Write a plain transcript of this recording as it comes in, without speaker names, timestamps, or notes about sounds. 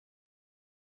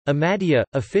Ahmadiyya,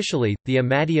 officially, the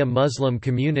Ahmadiyya Muslim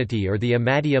Community or the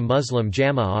Ahmadiyya Muslim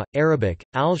Jama'ah, Arabic,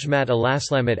 Aljamaat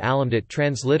al-Aslamat Alamdat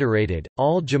transliterated,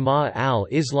 Al-Jama'ah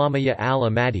al-Islamiyya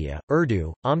al-Ahmadiyya,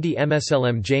 Urdu, Ahmadi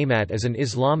Mslm Jamaat is an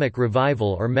Islamic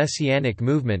revival or messianic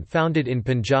movement founded in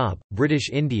Punjab, British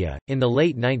India, in the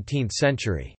late 19th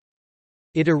century.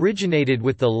 It originated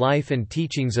with the life and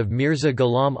teachings of Mirza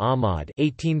Ghulam Ahmad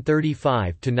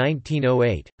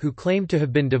 (1835–1908), who claimed to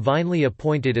have been divinely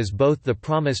appointed as both the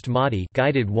promised Mahdi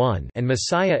guided one and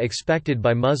Messiah expected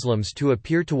by Muslims to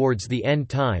appear towards the end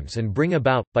times and bring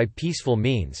about, by peaceful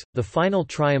means, the final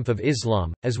triumph of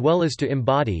Islam, as well as to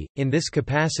embody, in this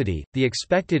capacity, the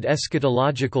expected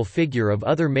eschatological figure of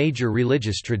other major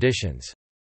religious traditions.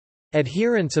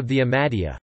 Adherents of the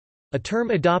Ahmadiyya, a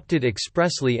term adopted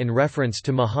expressly in reference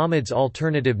to Muhammad's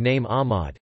alternative name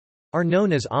Ahmad, are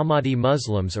known as Ahmadi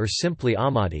Muslims or simply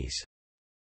Ahmadis.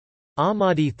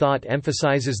 Ahmadi thought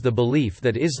emphasizes the belief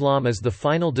that Islam is the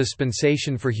final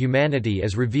dispensation for humanity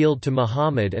as revealed to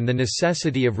Muhammad and the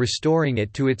necessity of restoring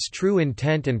it to its true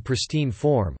intent and pristine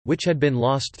form, which had been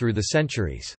lost through the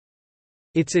centuries.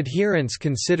 Its adherents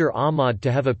consider Ahmad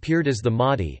to have appeared as the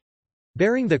Mahdi,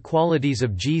 bearing the qualities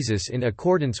of Jesus in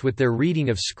accordance with their reading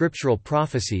of scriptural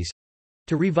prophecies,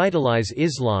 to revitalize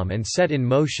Islam and set in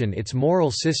motion its moral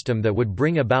system that would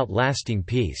bring about lasting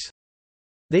peace.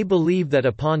 They believe that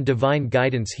upon divine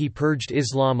guidance he purged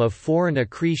Islam of foreign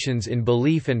accretions in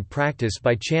belief and practice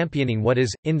by championing what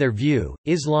is, in their view,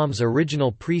 Islam's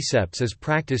original precepts as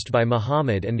practiced by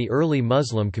Muhammad and the early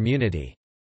Muslim community.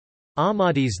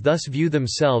 Ahmadis thus view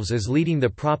themselves as leading the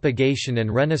propagation and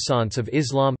renaissance of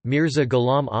Islam. Mirza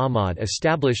Ghulam Ahmad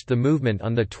established the movement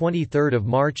on 23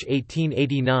 March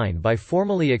 1889 by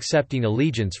formally accepting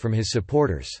allegiance from his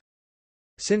supporters.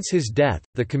 Since his death,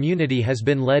 the community has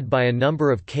been led by a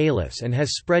number of caliphs and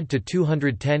has spread to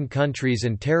 210 countries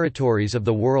and territories of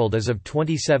the world as of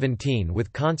 2017,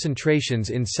 with concentrations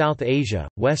in South Asia,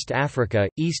 West Africa,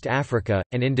 East Africa,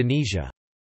 and Indonesia.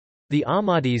 The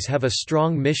Ahmadis have a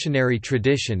strong missionary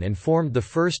tradition and formed the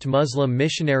first Muslim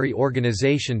missionary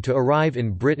organization to arrive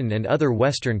in Britain and other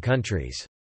Western countries.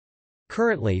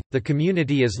 Currently, the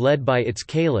community is led by its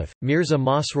caliph, Mirza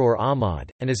Masroor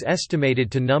Ahmad, and is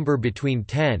estimated to number between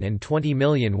 10 and 20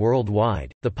 million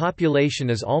worldwide. The population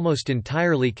is almost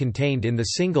entirely contained in the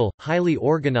single, highly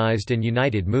organized and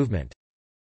united movement.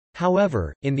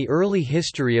 However, in the early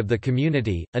history of the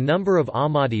community, a number of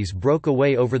Ahmadis broke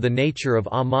away over the nature of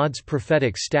Ahmad's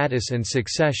prophetic status and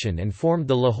succession and formed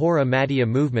the Lahore Ahmadiyya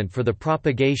movement for the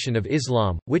propagation of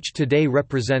Islam, which today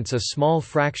represents a small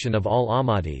fraction of all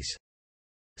Ahmadis.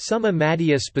 Some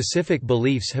Ahmadiyya-specific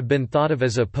beliefs have been thought of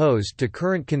as opposed to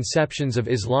current conceptions of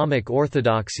Islamic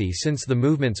orthodoxy since the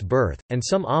movement's birth, and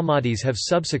some Ahmadis have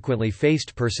subsequently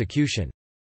faced persecution.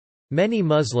 Many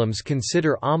Muslims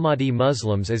consider Ahmadi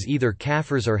Muslims as either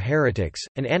kafirs or heretics,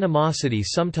 an animosity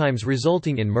sometimes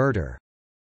resulting in murder.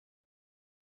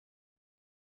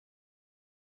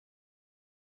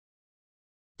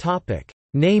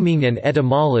 Naming and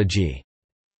etymology.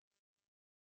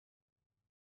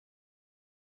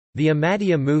 The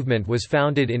Ahmadiyya movement was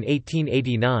founded in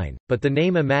 1889, but the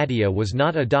name Ahmadiyya was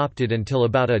not adopted until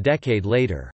about a decade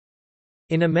later.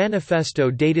 In a manifesto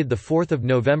dated 4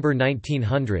 November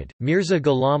 1900, Mirza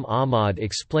Ghulam Ahmad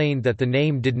explained that the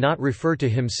name did not refer to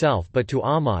himself but to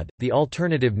Ahmad, the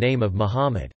alternative name of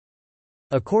Muhammad.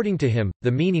 According to him,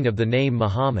 the meaning of the name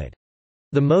Muhammad,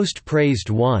 the most praised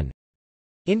one,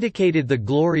 indicated the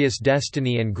glorious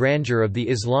destiny and grandeur of the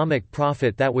Islamic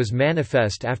prophet that was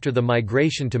manifest after the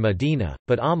migration to Medina,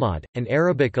 but Ahmad, an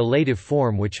Arabic elative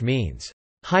form which means,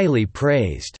 highly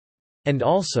praised, and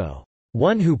also,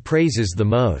 one who praises the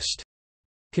most,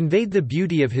 conveyed the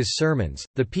beauty of his sermons,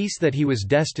 the peace that he was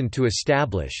destined to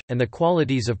establish, and the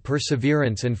qualities of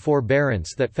perseverance and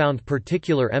forbearance that found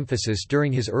particular emphasis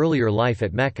during his earlier life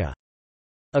at Mecca.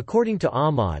 According to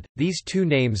Ahmad, these two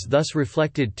names thus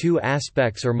reflected two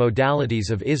aspects or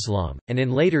modalities of Islam, and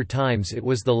in later times it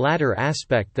was the latter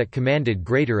aspect that commanded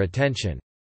greater attention.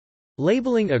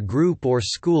 Labeling a group or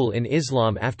school in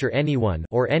Islam after anyone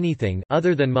or anything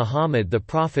other than Muhammad the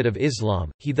Prophet of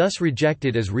Islam, he thus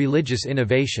rejected as religious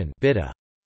innovation bid'ah.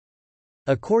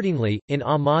 Accordingly, in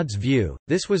Ahmad's view,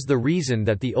 this was the reason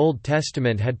that the Old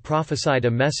Testament had prophesied a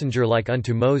messenger like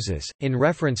unto Moses, in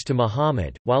reference to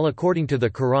Muhammad, while according to the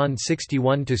Quran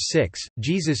 61-6,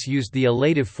 Jesus used the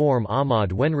elative form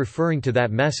Ahmad when referring to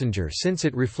that messenger since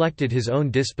it reflected his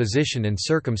own disposition and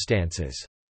circumstances.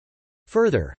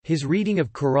 Further, his reading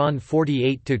of Quran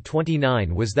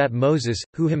 48-29 was that Moses,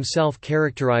 who himself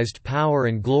characterized power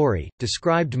and glory,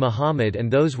 described Muhammad and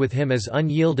those with him as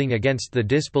unyielding against the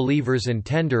disbelievers and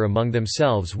tender among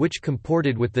themselves, which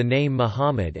comported with the name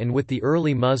Muhammad and with the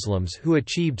early Muslims who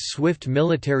achieved swift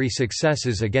military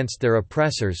successes against their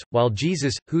oppressors, while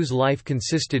Jesus, whose life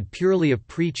consisted purely of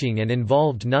preaching and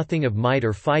involved nothing of might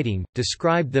or fighting,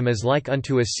 described them as like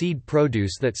unto a seed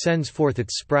produce that sends forth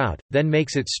its sprout, then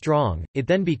makes it strong, it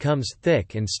then becomes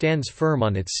thick and stands firm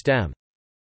on its stem.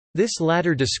 This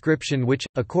latter description, which,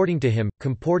 according to him,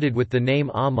 comported with the name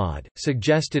Ahmad,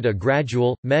 suggested a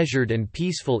gradual, measured and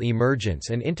peaceful emergence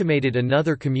and intimated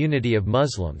another community of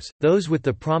Muslims, those with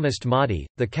the promised Mahdi,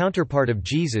 the counterpart of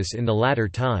Jesus in the latter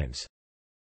times.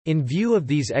 In view of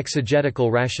these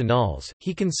exegetical rationales,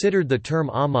 he considered the term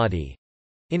Ahmadi,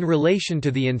 in relation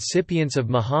to the incipience of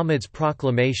Muhammad's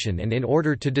proclamation and in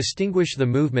order to distinguish the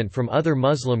movement from other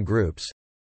Muslim groups,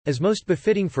 as most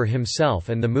befitting for himself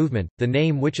and the movement, the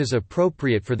name which is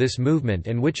appropriate for this movement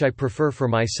and which I prefer for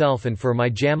myself and for my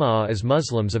Jama'ah as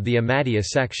Muslims of the Ahmadiyya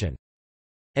section.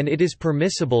 And it is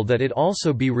permissible that it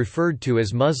also be referred to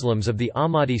as Muslims of the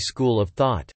Ahmadi school of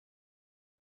thought.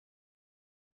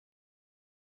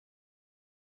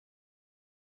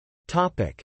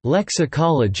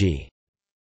 Lexicology.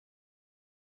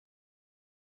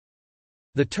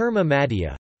 The term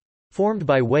Ahmadiyya, formed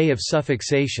by way of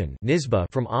suffixation nisba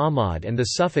from Ahmad and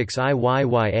the suffix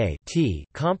iyya t,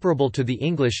 comparable to the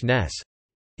English nes,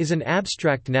 is an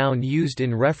abstract noun used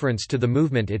in reference to the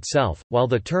movement itself, while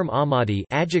the term Ahmadi,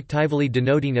 adjectively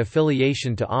denoting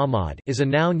affiliation to Ahmad, is a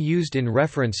noun used in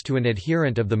reference to an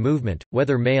adherent of the movement,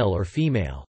 whether male or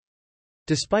female.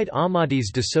 Despite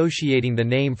Ahmadis dissociating the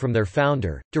name from their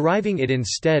founder, deriving it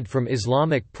instead from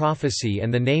Islamic prophecy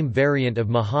and the name variant of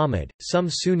Muhammad, some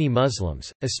Sunni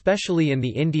Muslims, especially in the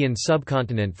Indian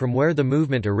subcontinent from where the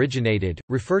movement originated,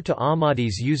 refer to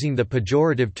Ahmadis using the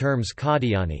pejorative terms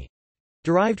Qadiani,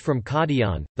 derived from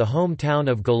Qadian, the hometown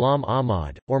of Ghulam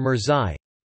Ahmad, or Mirzai,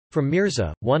 from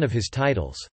Mirza, one of his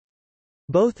titles.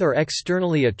 Both are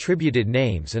externally attributed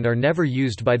names and are never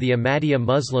used by the Ahmadiyya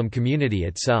Muslim community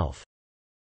itself.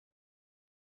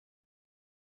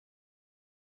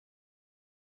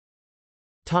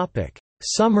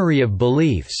 Summary of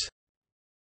beliefs.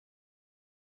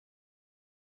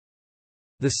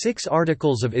 The 6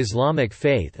 articles of Islamic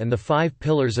faith and the 5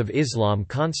 pillars of Islam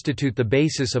constitute the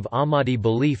basis of Ahmadi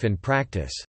belief and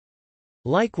practice.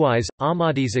 Likewise,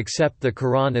 Ahmadis accept the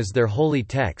Quran as their holy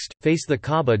text, face the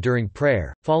Kaaba during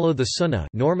prayer, follow the Sunnah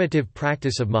normative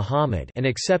practice of Muhammad, and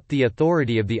accept the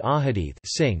authority of the Ahadith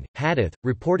hadith,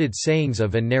 reported sayings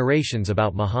of and narrations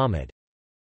about Muhammad.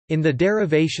 In the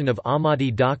derivation of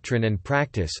Ahmadi doctrine and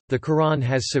practice, the Quran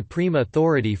has supreme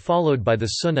authority followed by the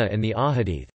Sunnah and the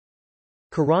Ahadith.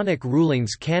 Quranic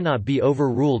rulings cannot be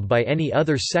overruled by any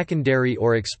other secondary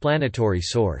or explanatory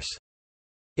source.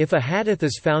 If a hadith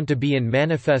is found to be in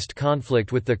manifest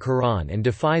conflict with the Quran and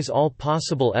defies all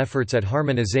possible efforts at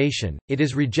harmonization, it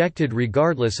is rejected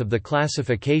regardless of the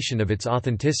classification of its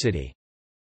authenticity.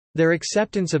 Their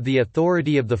acceptance of the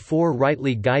authority of the 4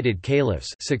 rightly guided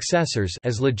caliphs successors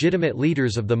as legitimate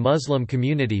leaders of the Muslim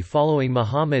community following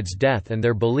Muhammad's death and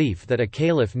their belief that a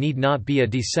caliph need not be a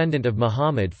descendant of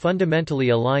Muhammad fundamentally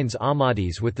aligns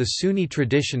Ahmadis with the Sunni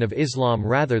tradition of Islam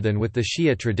rather than with the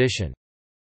Shia tradition.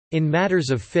 In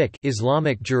matters of fiqh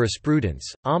Islamic jurisprudence,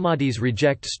 Ahmadis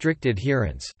reject strict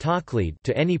adherence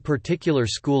to any particular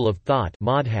school of thought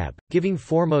madhab, giving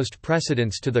foremost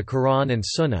precedence to the Quran and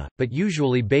Sunnah, but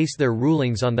usually base their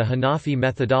rulings on the Hanafi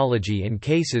methodology in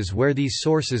cases where these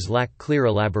sources lack clear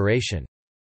elaboration.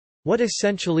 What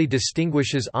essentially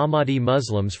distinguishes Ahmadi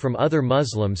Muslims from other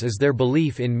Muslims is their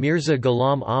belief in Mirza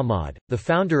Ghulam Ahmad, the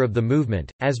founder of the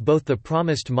movement, as both the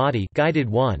promised Mahdi guided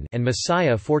one and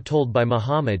Messiah foretold by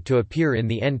Muhammad to appear in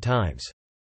the end times.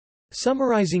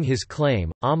 Summarizing his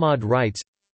claim, Ahmad writes,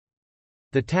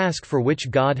 "The task for which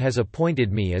God has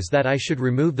appointed me is that I should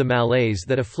remove the malaise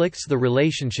that afflicts the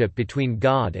relationship between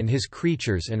God and his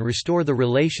creatures and restore the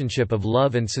relationship of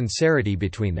love and sincerity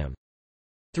between them.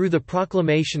 Through the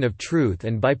proclamation of truth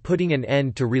and by putting an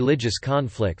end to religious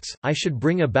conflicts, I should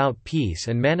bring about peace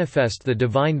and manifest the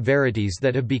divine verities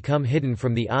that have become hidden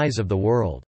from the eyes of the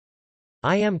world.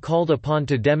 I am called upon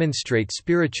to demonstrate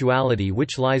spirituality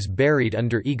which lies buried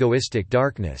under egoistic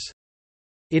darkness.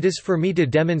 It is for me to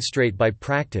demonstrate by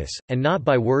practice, and not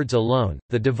by words alone,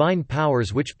 the divine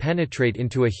powers which penetrate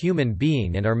into a human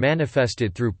being and are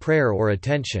manifested through prayer or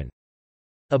attention.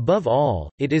 Above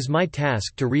all, it is my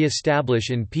task to re-establish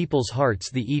in people's hearts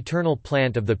the eternal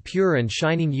plant of the pure and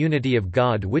shining unity of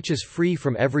God, which is free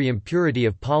from every impurity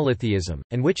of polytheism,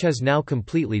 and which has now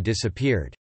completely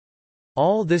disappeared.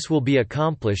 All this will be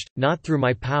accomplished, not through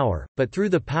my power, but through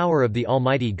the power of the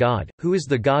Almighty God, who is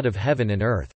the God of heaven and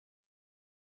earth.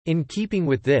 In keeping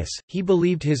with this, he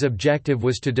believed his objective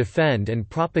was to defend and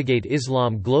propagate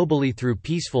Islam globally through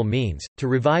peaceful means, to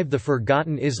revive the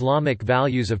forgotten Islamic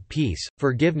values of peace,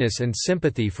 forgiveness and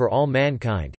sympathy for all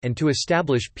mankind, and to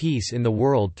establish peace in the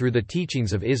world through the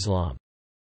teachings of Islam.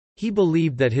 He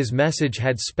believed that his message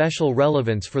had special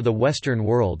relevance for the Western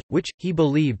world, which, he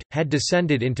believed, had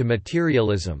descended into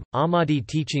materialism. Ahmadi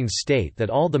teachings state that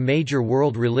all the major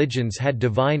world religions had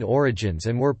divine origins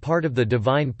and were part of the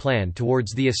divine plan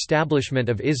towards the establishment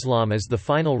of Islam as the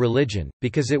final religion,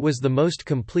 because it was the most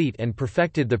complete and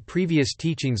perfected the previous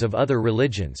teachings of other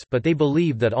religions, but they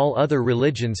believe that all other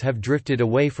religions have drifted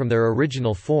away from their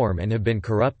original form and have been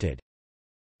corrupted.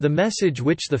 The message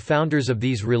which the founders of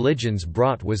these religions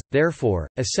brought was, therefore,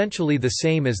 essentially the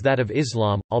same as that of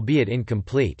Islam, albeit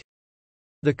incomplete.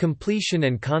 The completion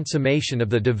and consummation of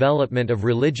the development of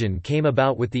religion came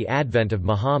about with the advent of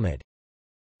Muhammad.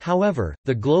 However,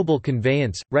 the global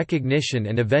conveyance, recognition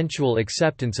and eventual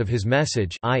acceptance of his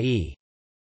message, i.e.,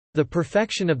 the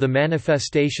perfection of the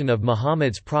manifestation of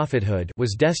Muhammad's prophethood,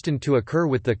 was destined to occur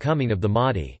with the coming of the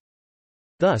Mahdi.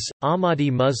 Thus,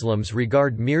 Ahmadi Muslims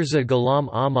regard Mirza Ghulam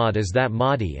Ahmad as that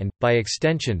Mahdi and, by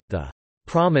extension, the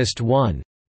promised one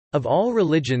of all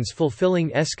religions, fulfilling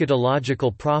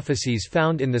eschatological prophecies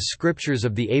found in the scriptures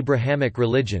of the Abrahamic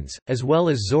religions, as well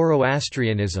as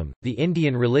Zoroastrianism, the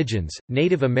Indian religions,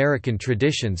 Native American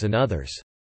traditions and others.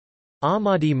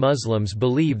 Ahmadi Muslims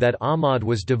believe that Ahmad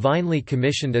was divinely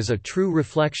commissioned as a true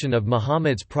reflection of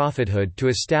Muhammad's prophethood to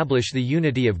establish the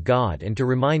unity of God and to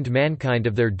remind mankind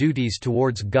of their duties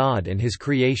towards God and his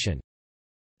creation.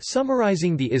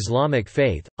 Summarizing the Islamic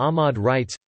faith, Ahmad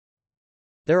writes,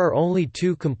 "There are only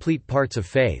two complete parts of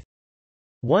faith.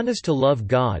 One is to love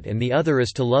God and the other is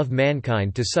to love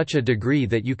mankind to such a degree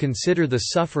that you consider the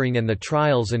suffering and the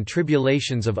trials and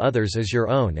tribulations of others as your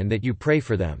own and that you pray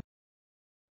for them."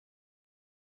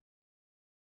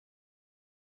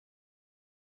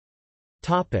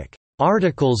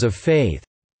 Articles of faith.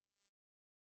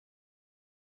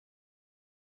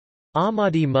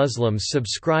 Ahmadi Muslims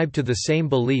subscribe to the same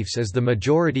beliefs as the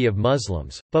majority of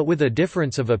Muslims, but with a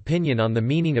difference of opinion on the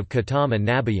meaning of Khatam and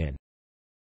Nabiyyan.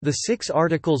 The 6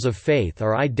 articles of faith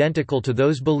are identical to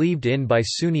those believed in by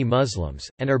Sunni Muslims,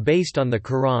 and are based on the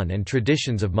Quran and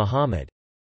traditions of Muhammad.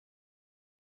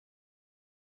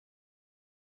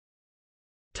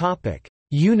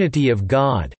 Unity of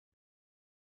God.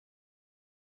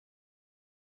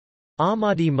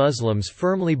 Ahmadi Muslims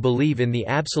firmly believe in the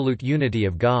absolute unity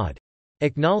of God.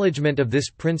 Acknowledgement of this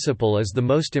principle is the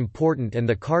most important and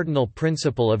the cardinal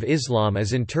principle of Islam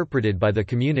as interpreted by the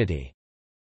community.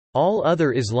 All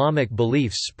other Islamic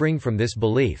beliefs spring from this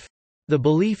belief. The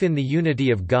belief in the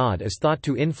unity of God is thought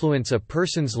to influence a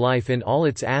person's life in all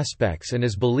its aspects and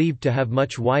is believed to have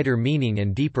much wider meaning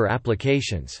and deeper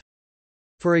applications.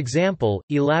 For example,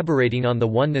 elaborating on the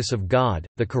oneness of God,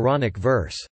 the Quranic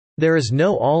verse, "There is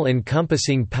no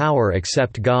all-encompassing power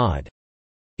except God,"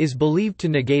 is believed to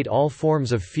negate all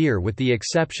forms of fear with the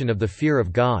exception of the fear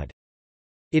of God.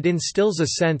 It instills a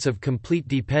sense of complete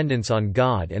dependence on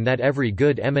God and that every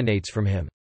good emanates from Him.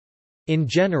 In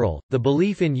general, the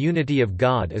belief in unity of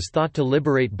God is thought to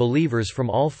liberate believers from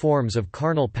all forms of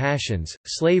carnal passions,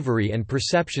 slavery and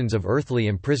perceptions of earthly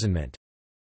imprisonment.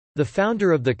 The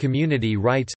founder of the community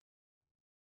writes,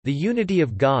 "The unity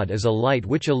of God is a light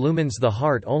which illumines the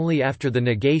heart only after the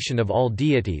negation of all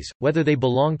deities, whether they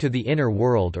belong to the inner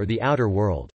world or the outer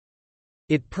world.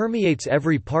 It permeates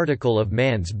every particle of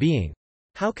man's being.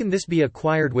 How can this be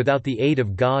acquired without the aid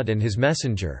of God and His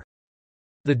messenger?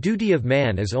 The duty of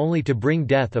man is only to bring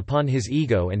death upon his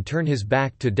ego and turn his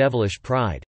back to devilish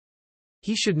pride.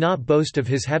 He should not boast of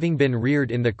his having been reared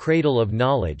in the cradle of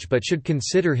knowledge but should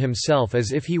consider himself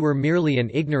as if he were merely an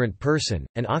ignorant person,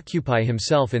 and occupy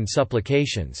himself in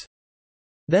supplications.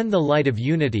 Then the light of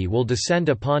unity will descend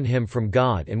upon him from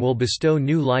God and will bestow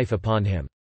new life upon him."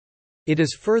 It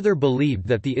is further believed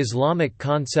that the Islamic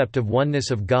concept of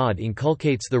oneness of God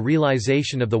inculcates the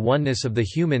realization of the oneness of the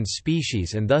human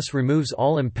species and thus removes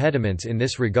all impediments in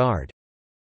this regard.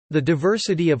 The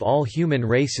diversity of all human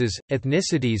races,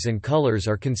 ethnicities and colors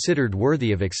are considered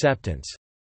worthy of acceptance.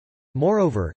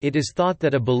 Moreover, it is thought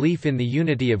that a belief in the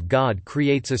unity of God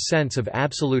creates a sense of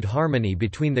absolute harmony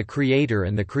between the Creator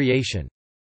and the creation.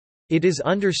 It is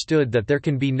understood that there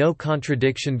can be no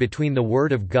contradiction between the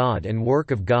Word of God and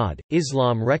work of God.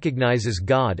 Islam recognizes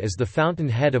God as the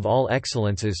fountainhead of all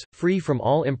excellences, free from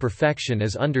all imperfection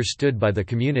as understood by the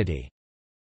community.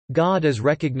 God is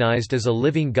recognized as a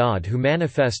living God who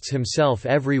manifests himself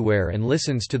everywhere and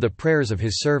listens to the prayers of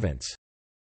his servants.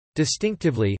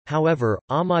 Distinctively, however,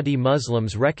 Ahmadi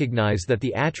Muslims recognize that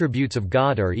the attributes of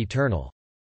God are eternal.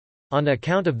 On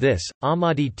account of this,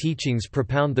 Ahmadi teachings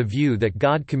propound the view that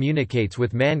God communicates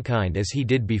with mankind as he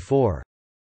did before.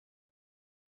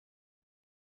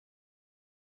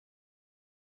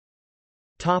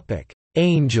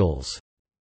 Angels.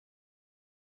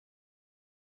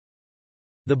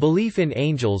 The belief in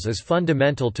angels is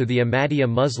fundamental to the Ahmadiyya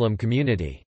Muslim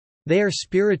community. They are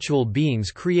spiritual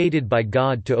beings created by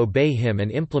God to obey him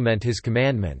and implement his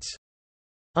commandments.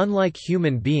 Unlike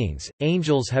human beings,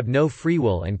 angels have no free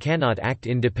will and cannot act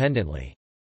independently.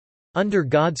 Under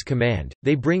God's command,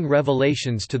 they bring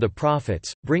revelations to the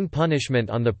prophets, bring punishment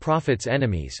on the prophets'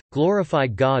 enemies, glorify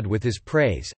God with his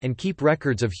praise, and keep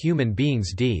records of human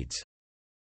beings' deeds.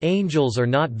 Angels are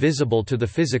not visible to the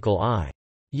physical eye.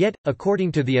 Yet,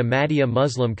 according to the Ahmadiyya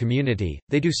Muslim community,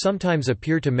 they do sometimes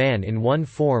appear to man in one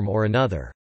form or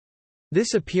another.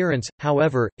 This appearance,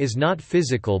 however, is not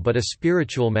physical but a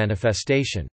spiritual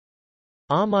manifestation.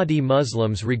 Ahmadi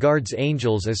Muslims regards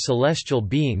angels as celestial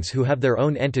beings who have their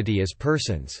own entity as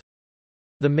persons.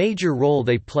 The major role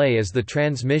they play is the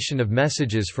transmission of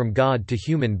messages from God to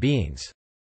human beings.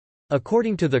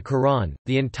 According to the Quran,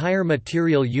 the entire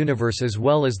material universe as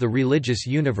well as the religious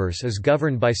universe is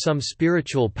governed by some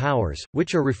spiritual powers,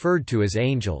 which are referred to as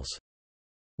angels.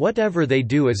 Whatever they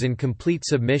do is in complete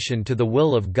submission to the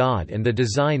will of God and the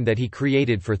design that he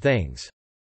created for things.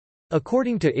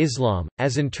 According to Islam,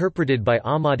 as interpreted by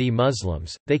Ahmadi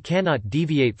Muslims, they cannot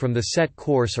deviate from the set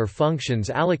course or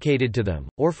functions allocated to them,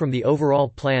 or from the overall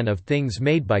plan of things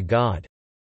made by God.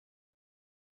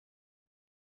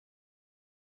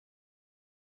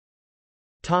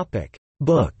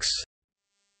 Books.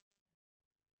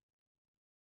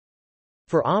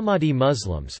 For Ahmadi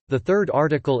Muslims, the third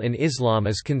article in Islam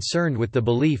is concerned with the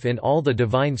belief in all the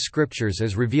divine scriptures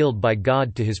as revealed by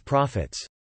God to his prophets.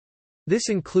 This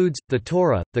includes, the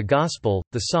Torah, the Gospel,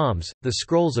 the Psalms, the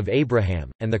Scrolls of Abraham,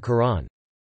 and the Quran.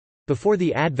 Before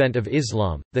the advent of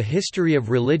Islam, the history of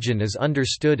religion is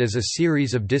understood as a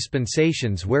series of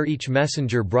dispensations where each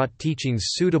messenger brought teachings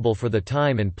suitable for the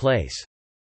time and place.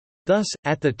 Thus,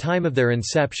 at the time of their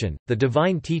inception, the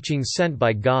divine teachings sent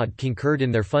by God concurred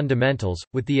in their fundamentals,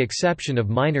 with the exception of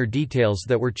minor details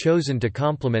that were chosen to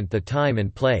complement the time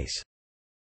and place.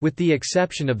 With the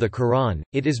exception of the Quran,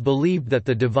 it is believed that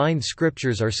the divine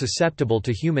scriptures are susceptible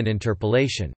to human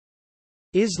interpolation.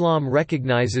 Islam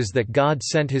recognizes that God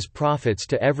sent his prophets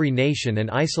to every nation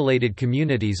and isolated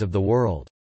communities of the world.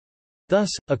 Thus,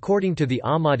 according to the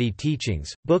Ahmadi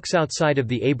teachings, books outside of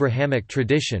the Abrahamic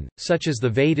tradition, such as the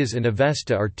Vedas and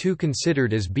Avesta, are too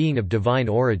considered as being of divine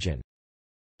origin.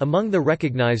 Among the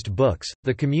recognized books,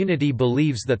 the community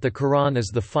believes that the Quran is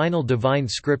the final divine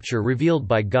scripture revealed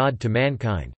by God to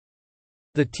mankind.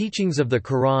 The teachings of the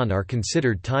Quran are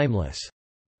considered timeless.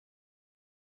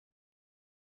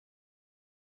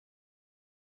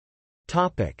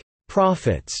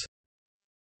 Prophets.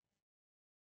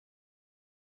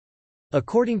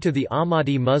 According to the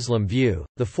Ahmadi Muslim view,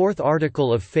 the fourth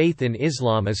article of faith in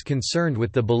Islam is concerned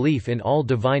with the belief in all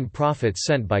divine prophets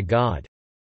sent by God.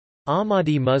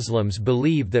 Ahmadi Muslims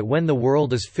believe that when the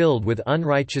world is filled with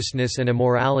unrighteousness and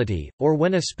immorality, or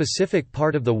when a specific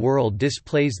part of the world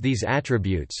displays these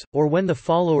attributes, or when the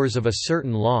followers of a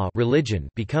certain law religion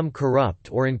become corrupt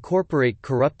or incorporate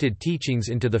corrupted teachings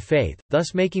into the faith,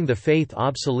 thus making the faith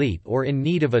obsolete or in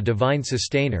need of a divine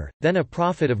sustainer, then a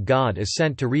prophet of God is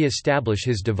sent to re-establish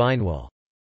his divine will.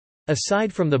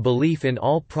 Aside from the belief in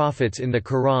all prophets in the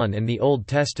Quran and the Old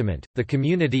Testament, the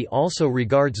community also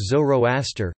regards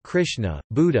Zoroaster, Krishna,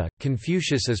 Buddha,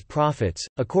 Confucius as prophets.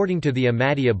 According to the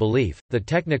Ahmadiyya belief, the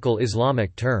technical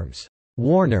Islamic terms,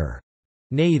 warner,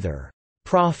 nather,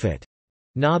 prophet,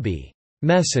 nabi,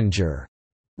 messenger,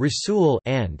 rasul,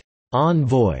 and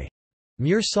envoy,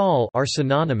 mursal, are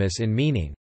synonymous in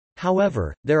meaning.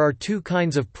 However, there are two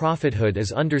kinds of prophethood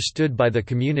as understood by the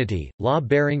community: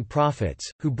 law-bearing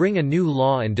prophets, who bring a new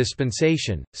law and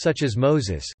dispensation, such as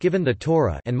Moses given the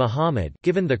Torah and Muhammad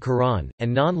given the Quran,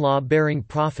 and non-law-bearing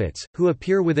prophets, who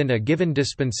appear within a given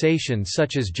dispensation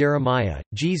such as Jeremiah,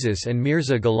 Jesus and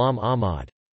Mirza Ghulam Ahmad.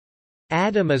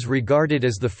 Adam is regarded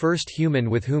as the first human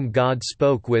with whom God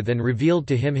spoke with and revealed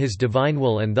to him his divine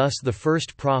will and thus the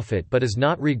first prophet, but is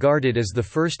not regarded as the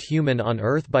first human on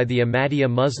earth by the Ahmadiyya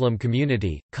Muslim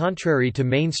community, contrary to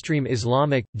mainstream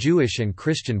Islamic, Jewish and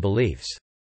Christian beliefs.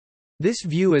 This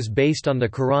view is based on the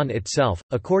Quran itself,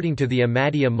 according to the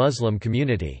Ahmadiyya Muslim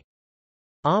community.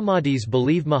 Ahmadis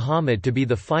believe Muhammad to be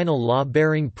the final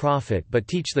law-bearing prophet but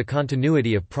teach the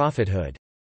continuity of prophethood.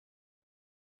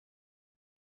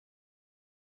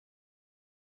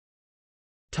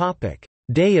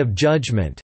 Day of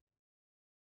Judgment.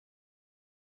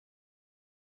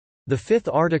 The fifth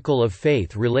article of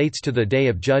faith relates to the Day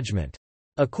of Judgment.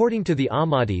 According to the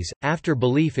Ahmadis, after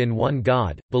belief in one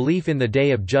God, belief in the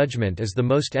Day of Judgment is the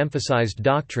most emphasized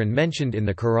doctrine mentioned in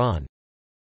the Quran.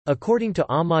 According to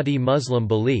Ahmadi Muslim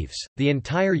beliefs, the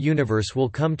entire universe will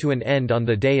come to an end on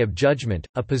the Day of Judgment,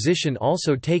 a position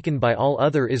also taken by all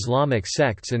other Islamic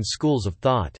sects and schools of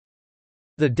thought.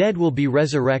 The dead will be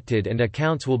resurrected and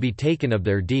accounts will be taken of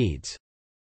their deeds.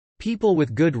 People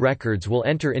with good records will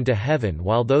enter into heaven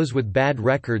while those with bad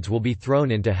records will be thrown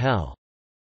into hell.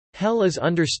 Hell is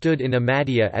understood in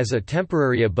Ahmadiyya as a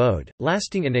temporary abode,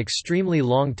 lasting an extremely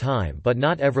long time but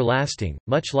not everlasting,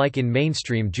 much like in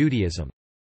mainstream Judaism.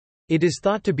 It is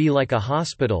thought to be like a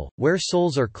hospital, where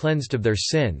souls are cleansed of their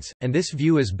sins, and this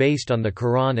view is based on the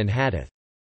Quran and Hadith.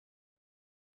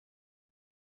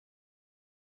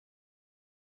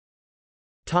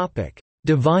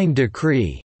 Divine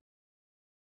decree.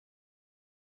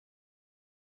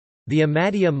 The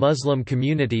Ahmadiyya Muslim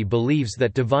community believes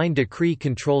that divine decree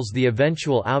controls the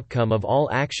eventual outcome of all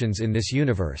actions in this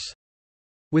universe.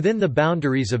 Within the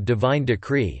boundaries of divine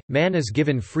decree, man is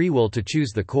given free will to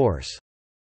choose the course.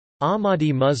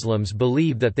 Ahmadi Muslims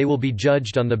believe that they will be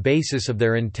judged on the basis of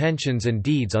their intentions and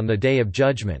deeds on the Day of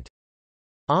Judgment.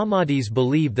 Ahmadis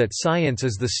believe that science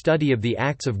is the study of the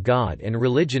acts of God and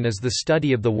religion is the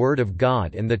study of the Word of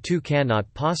God, and the two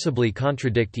cannot possibly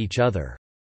contradict each other.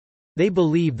 They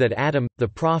believe that Adam, the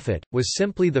prophet, was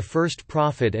simply the first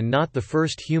prophet and not the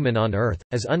first human on earth,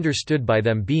 as understood by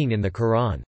them being in the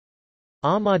Quran.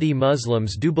 Ahmadi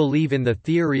Muslims do believe in the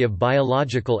theory of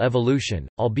biological evolution,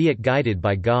 albeit guided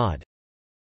by God.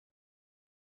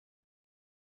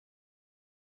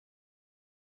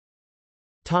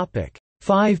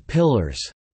 Five pillars.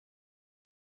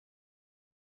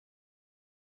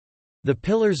 The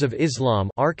pillars of Islam,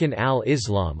 Arkan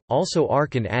al-Islam, also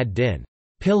Arkan ad-Din,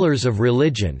 pillars of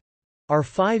religion, are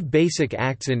five basic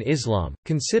acts in Islam,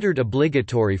 considered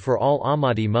obligatory for all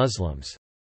Ahmadi Muslims.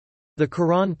 The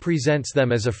Quran presents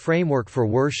them as a framework for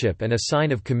worship and a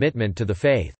sign of commitment to the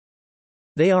faith.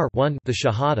 They are 1 the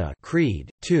Shahada creed,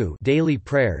 2 daily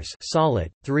prayers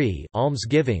salat, 3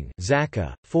 almsgiving,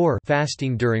 zakah, 4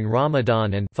 fasting during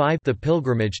Ramadan, and 5 the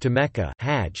pilgrimage to Mecca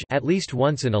Hajj at least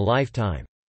once in a lifetime.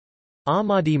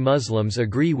 Ahmadi Muslims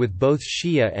agree with both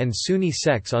Shia and Sunni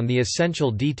sects on the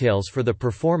essential details for the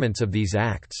performance of these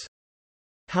acts.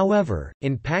 However,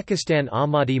 in Pakistan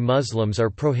Ahmadi Muslims are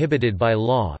prohibited by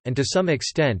law, and to some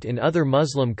extent in other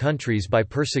Muslim countries by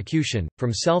persecution,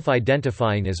 from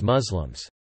self-identifying as Muslims.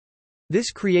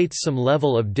 This creates some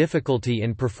level of difficulty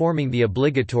in performing the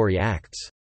obligatory acts.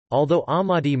 Although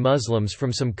Ahmadi Muslims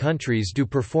from some countries do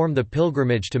perform the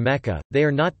pilgrimage to Mecca, they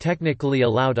are not technically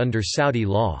allowed under Saudi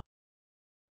law.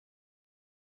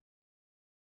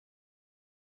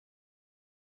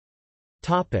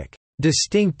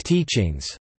 Distinct teachings.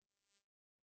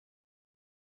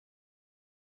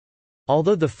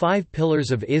 Although the 5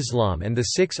 pillars of Islam and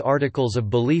the 6 articles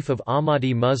of belief of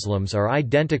Ahmadi Muslims are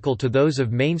identical to those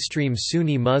of mainstream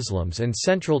Sunni Muslims and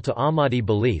central to Ahmadi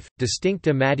belief, distinct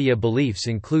Ahmadiyya beliefs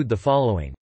include the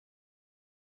following.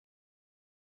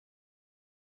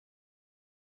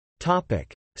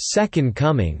 Second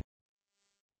Coming.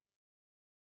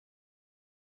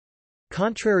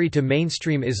 Contrary to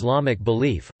mainstream Islamic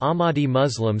belief, Ahmadi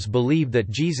Muslims believe that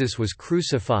Jesus was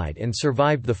crucified and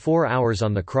survived the 4 hours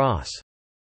on the cross.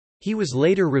 He was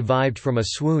later revived from a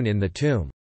swoon in the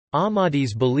tomb.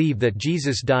 Ahmadis believe that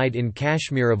Jesus died in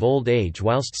Kashmir of old age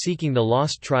whilst seeking the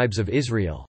lost tribes of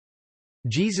Israel.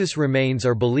 Jesus' remains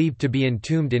are believed to be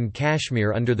entombed in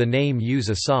Kashmir under the name Uz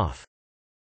Asaf.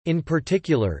 In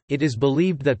particular, it is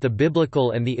believed that the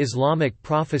biblical and the Islamic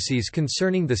prophecies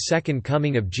concerning the second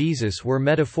coming of Jesus were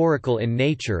metaphorical in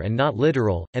nature and not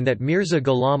literal, and that Mirza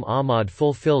Ghulam Ahmad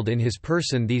fulfilled in his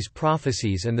person these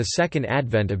prophecies and the second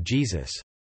advent of Jesus.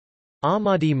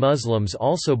 Ahmadi Muslims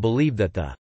also believe that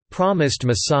the promised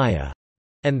Messiah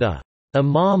and the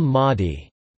Imam Mahdi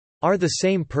are the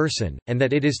same person, and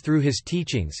that it is through his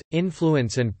teachings,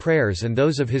 influence and prayers and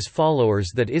those of his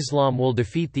followers that Islam will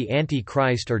defeat the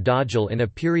Antichrist or Dajjal in a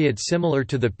period similar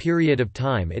to the period of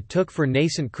time it took for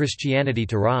nascent Christianity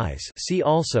to rise. See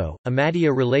also,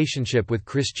 Ahmadiyya relationship with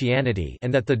Christianity,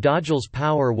 and that the Dajjal's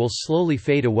power will slowly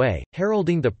fade away,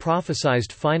 heralding the prophesied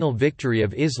final victory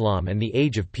of Islam and the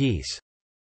Age of Peace.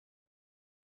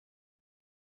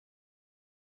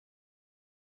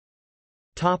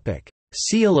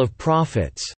 Seal of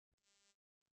Prophets.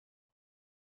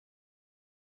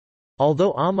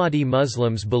 Although Ahmadi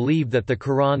Muslims believe that the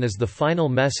Quran is the final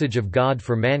message of God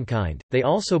for mankind, they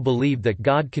also believe that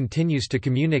God continues to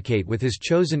communicate with his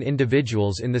chosen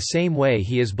individuals in the same way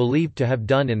he is believed to have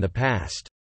done in the past.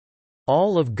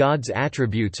 All of God's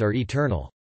attributes are eternal.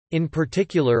 In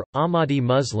particular, Ahmadi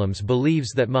Muslims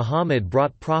believes that Muhammad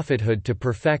brought prophethood to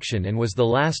perfection and was the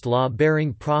last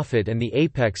law-bearing prophet and the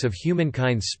apex of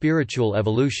humankind's spiritual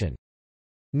evolution.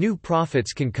 New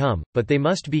prophets can come, but they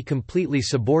must be completely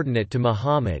subordinate to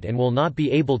Muhammad and will not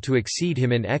be able to exceed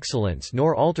him in excellence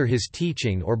nor alter his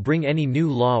teaching or bring any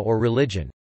new law or religion.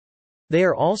 They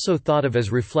are also thought of as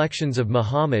reflections of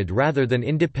Muhammad rather than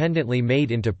independently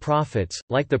made into prophets,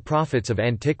 like the prophets of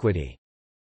antiquity.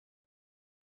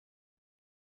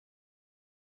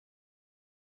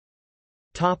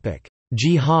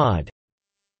 Jihad.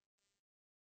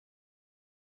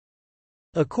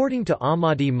 According to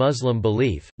Ahmadi Muslim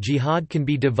belief, jihad can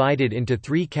be divided into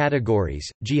three categories.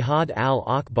 Jihad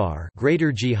al-Akbar,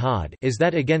 greater jihad, is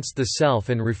that against the self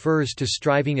and refers to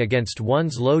striving against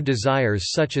one's low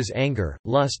desires such as anger,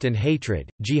 lust and hatred.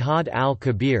 Jihad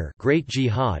al-Kabir, great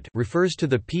jihad, refers to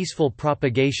the peaceful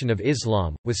propagation of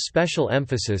Islam, with special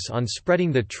emphasis on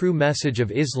spreading the true message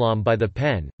of Islam by the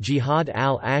pen. Jihad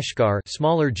al-Ashgar,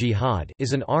 smaller jihad,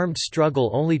 is an armed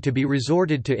struggle only to be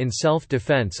resorted to in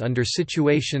self-defense under situations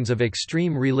of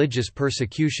extreme religious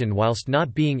persecution whilst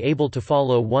not being able to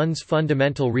follow one's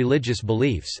fundamental religious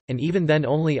beliefs, and even then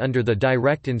only under the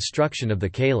direct instruction of the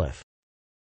Caliph.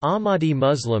 Ahmadi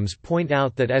Muslims point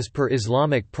out that as per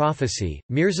Islamic prophecy,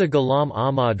 Mirza Ghulam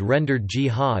Ahmad rendered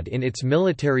jihad in its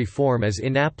military form as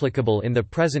inapplicable in the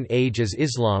present age as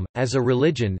Islam, as a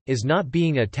religion, is not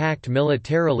being attacked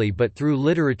militarily but through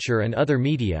literature and other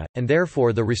media, and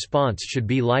therefore the response should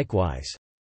be likewise.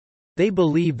 They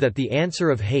believe that the answer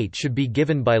of hate should be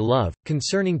given by love.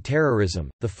 Concerning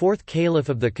terrorism, the fourth caliph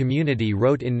of the community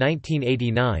wrote in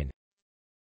 1989,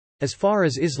 "As far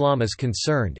as Islam is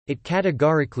concerned, it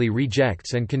categorically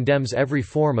rejects and condemns every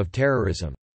form of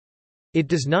terrorism. It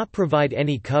does not provide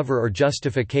any cover or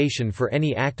justification for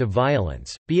any act of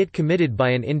violence, be it committed by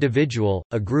an individual,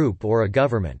 a group or a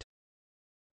government."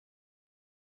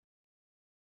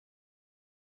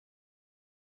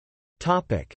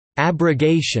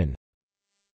 Abrogation.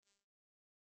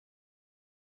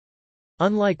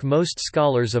 Unlike most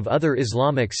scholars of other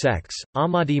Islamic sects,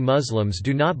 Ahmadi Muslims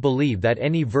do not believe that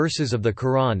any verses of the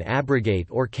Quran abrogate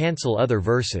or cancel other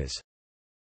verses.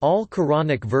 All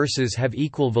Quranic verses have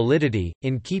equal validity,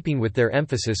 in keeping with their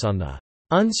emphasis on the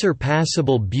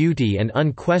unsurpassable beauty and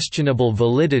unquestionable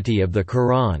validity of the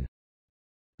Quran.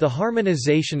 The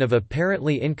harmonization of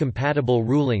apparently incompatible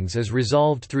rulings is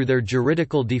resolved through their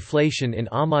juridical deflation in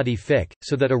Ahmadi fiqh,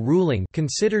 so that a ruling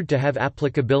considered to have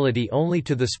applicability only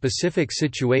to the specific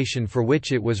situation for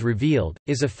which it was revealed,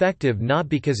 is effective not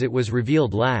because it was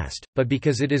revealed last, but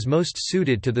because it is most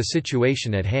suited to the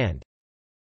situation at hand.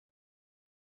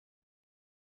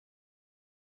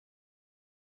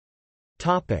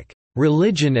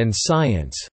 Religion and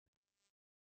science.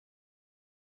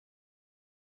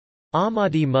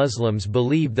 Ahmadi Muslims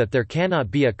believe that there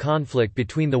cannot be a conflict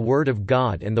between the Word of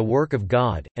God and the work of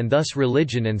God, and thus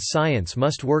religion and science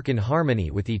must work in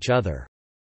harmony with each other.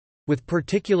 With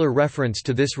particular reference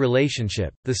to this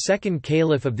relationship, the second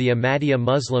caliph of the Ahmadiyya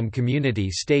Muslim community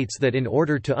states that in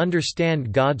order to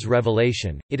understand God's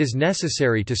revelation, it is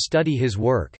necessary to study his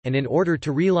work, and in order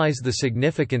to realize the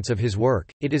significance of his work,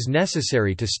 it is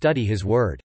necessary to study his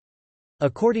word.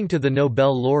 According to the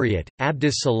Nobel laureate,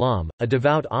 Abdus Salam, a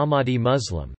devout Ahmadi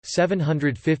Muslim,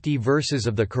 750 verses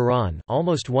of the Quran,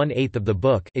 almost 1/8 of the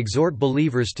book, exhort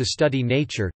believers to study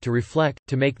nature, to reflect,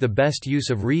 to make the best use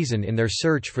of reason in their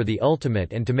search for the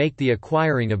ultimate and to make the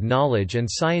acquiring of knowledge and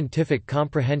scientific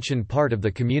comprehension part of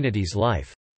the community's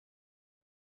life.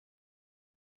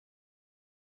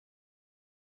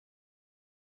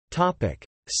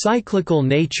 Cyclical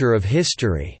nature of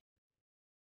history.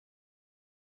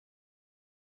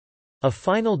 A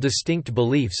final distinct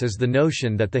beliefs is the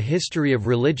notion that the history of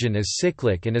religion is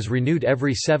cyclic and is renewed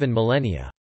every 7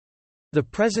 millennia. The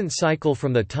present cycle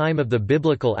from the time of the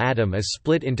biblical Adam is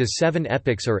split into 7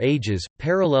 epochs or ages,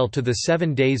 parallel to the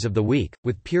 7 days of the week,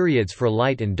 with periods for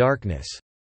light and darkness.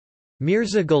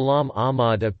 Mirza Ghulam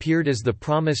Ahmad appeared as the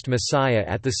promised Messiah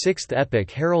at the 6th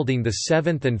epoch, heralding the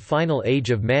 7th and final age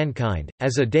of mankind,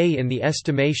 as a day in the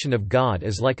estimation of God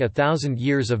is like 1,000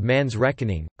 years of man's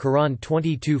reckoning, Quran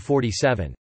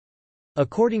 22:47.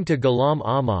 According to Ghulam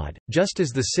Ahmad, just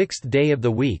as the 6th day of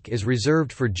the week is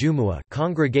reserved for Jumu'ah,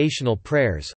 congregational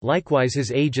prayers, likewise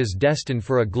his age is destined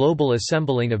for a global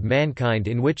assembling of mankind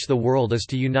in which the world is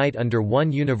to unite under one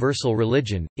universal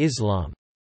religion, Islam.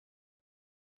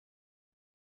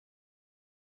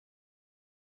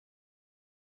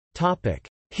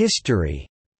 History.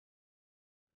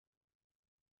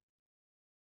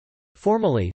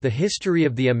 Formally, the history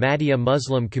of the Ahmadiyya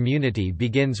Muslim community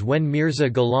begins when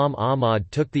Mirza Ghulam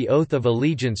Ahmad took the oath of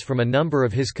allegiance from a number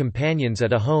of his companions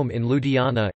at a home in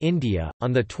Ludhiana, India,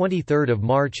 on 23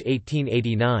 March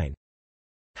 1889.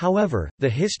 However, the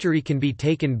history can be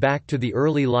taken back to the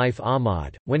early life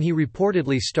Ahmad, when he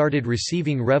reportedly started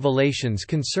receiving revelations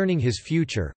concerning his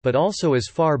future, but also as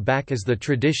far back as the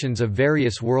traditions of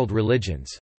various world religions.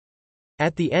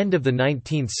 At the end of the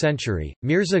 19th century,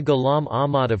 Mirza Ghulam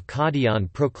Ahmad of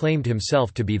Qadian proclaimed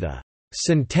himself to be the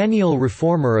centennial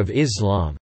reformer of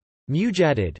Islam.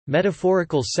 Mujaddid,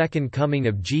 metaphorical second coming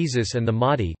of Jesus, and the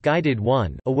Mahdi, guided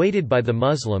one, awaited by the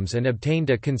Muslims, and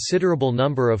obtained a considerable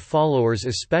number of followers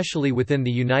especially within the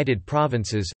United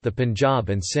Provinces, the Punjab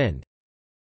and Sindh.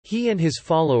 He and his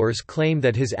followers claim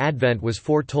that his advent was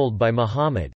foretold by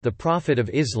Muhammad, the Prophet of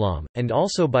Islam, and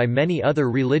also by many other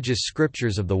religious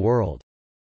scriptures of the world.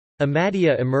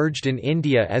 Ahmadiyya emerged in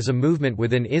India as a movement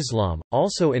within Islam,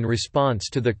 also in response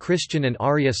to the Christian and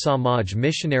Arya Samaj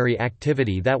missionary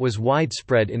activity that was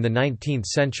widespread in the 19th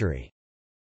century.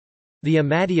 The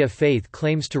Ahmadiyya faith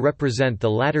claims to represent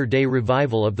the latter-day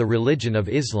revival of the religion of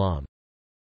Islam.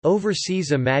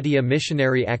 Overseas Ahmadiyya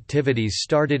missionary activities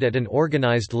started at an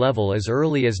organized level as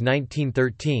early as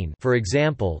 1913, for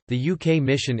example, the UK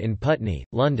mission in Putney,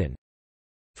 London.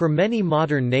 For many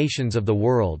modern nations of the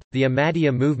world, the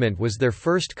Ahmadiyya movement was their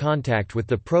first contact with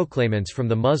the proclaimants from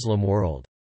the Muslim world.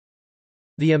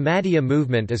 The Ahmadiyya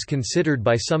movement is considered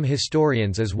by some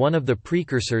historians as one of the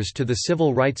precursors to the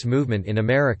civil rights movement in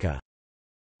America.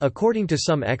 According to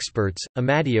some experts,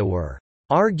 Ahmadiyya were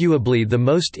arguably the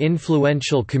most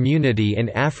influential community in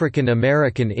African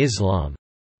American Islam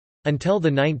until the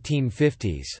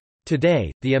 1950s.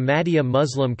 Today, the Ahmadiyya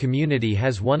Muslim community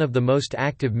has one of the most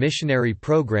active missionary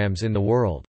programs in the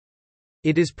world.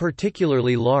 It is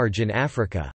particularly large in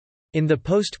Africa. In the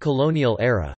post-colonial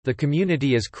era, the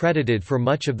community is credited for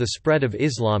much of the spread of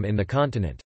Islam in the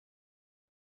continent.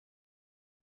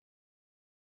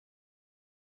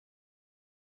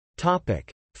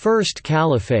 First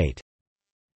Caliphate.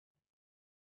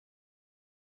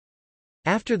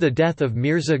 After the death of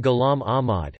Mirza Ghulam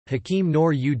Ahmad, Hakim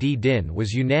Nur-ud-Din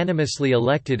was unanimously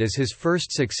elected as his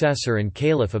first successor and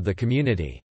caliph of the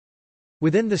community.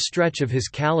 Within the stretch of his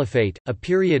caliphate, a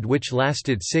period which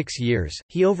lasted 6 years,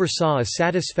 he oversaw a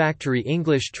satisfactory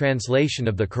English translation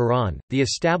of the Quran, the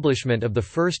establishment of the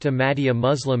first Ahmadiyya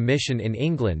Muslim mission in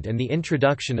England, and the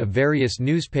introduction of various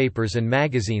newspapers and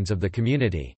magazines of the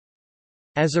community.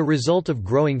 As a result of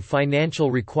growing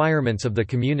financial requirements of the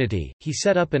community, he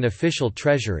set up an official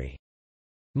treasury.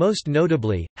 Most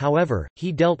notably, however,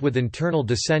 he dealt with internal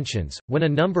dissensions, when a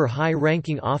number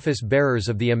high-ranking office-bearers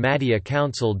of the Ahmadiyya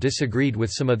Council disagreed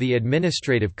with some of the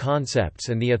administrative concepts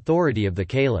and the authority of the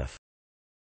Caliph.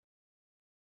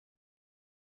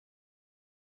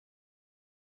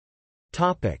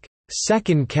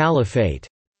 Second Caliphate.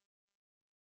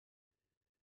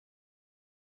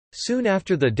 Soon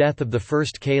after the death of the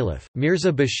first caliph, Mirza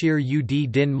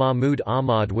Bashir-ud-Din Mahmud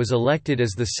Ahmad was elected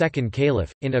as the second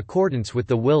caliph, in accordance with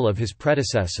the will of his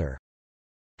predecessor.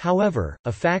 However,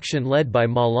 a faction led by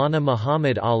Maulana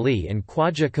Muhammad Ali and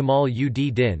Khwaja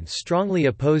Kamal-ud-Din strongly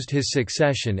opposed his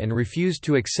succession and refused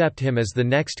to accept him as the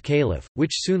next caliph,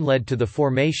 which soon led to the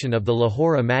formation of the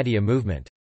Lahore Ahmadiyya movement.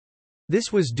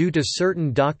 This was due to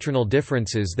certain doctrinal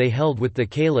differences they held with the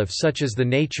caliph, such as the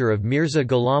nature of Mirza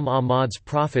Ghulam Ahmad's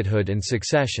prophethood and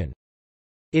succession.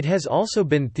 It has also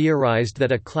been theorized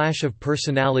that a clash of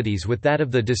personalities with that of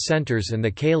the dissenters and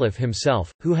the caliph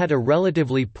himself, who had a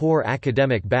relatively poor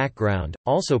academic background,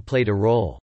 also played a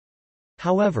role.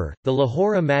 However, the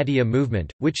Lahore Ahmadiyya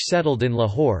movement, which settled in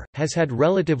Lahore, has had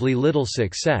relatively little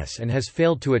success and has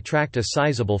failed to attract a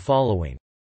sizable following.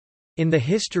 In the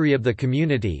history of the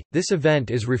community, this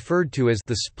event is referred to as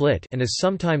the split and is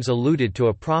sometimes alluded to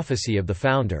a prophecy of the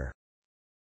founder.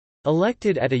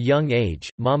 Elected at a young age,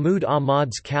 Mahmud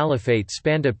Ahmad's caliphate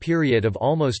spanned a period of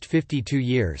almost 52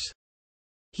 years.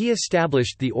 He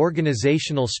established the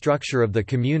organizational structure of the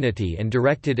community and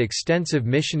directed extensive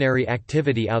missionary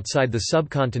activity outside the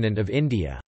subcontinent of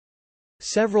India.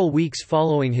 Several weeks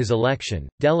following his election,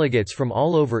 delegates from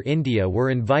all over India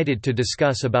were invited to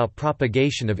discuss about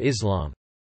propagation of Islam.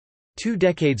 2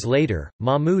 decades later,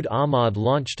 Mahmud Ahmad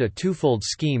launched a twofold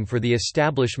scheme for the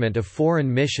establishment of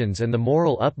foreign missions and the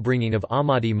moral upbringing of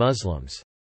Ahmadi Muslims.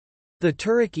 The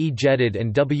Tariq-e-Jadid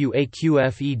and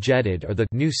Waqf-e-Jadid are the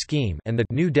new scheme and the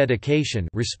new dedication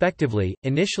respectively,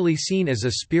 initially seen as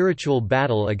a spiritual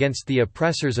battle against the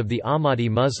oppressors of the Ahmadi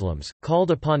Muslims,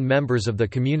 called upon members of the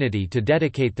community to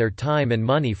dedicate their time and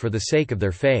money for the sake of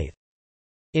their faith.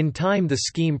 In time the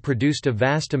scheme produced a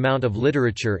vast amount of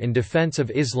literature in defense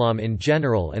of Islam in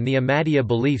general and the Ahmadiyya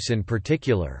beliefs in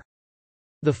particular.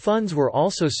 The funds were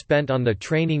also spent on the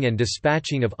training and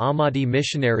dispatching of Ahmadi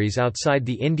missionaries outside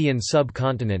the Indian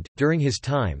subcontinent. During his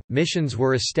time, missions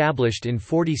were established in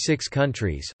 46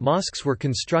 countries, mosques were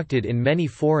constructed in many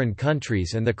foreign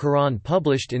countries, and the Quran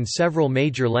published in several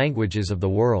major languages of the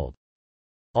world.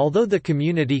 Although the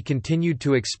community continued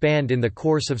to expand in the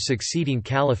course of succeeding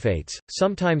caliphates,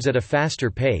 sometimes at a faster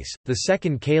pace, the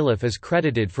Second Caliph is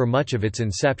credited for much of its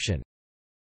inception.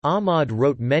 Ahmad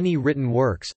wrote many written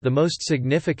works, the most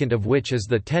significant of which is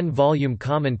the 10-volume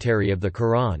commentary of the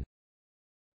Quran.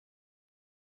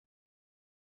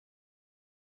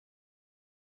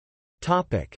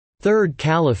 Third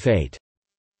Caliphate.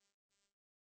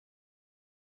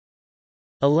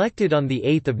 Elected on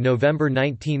 8 November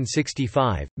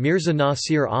 1965, Mirza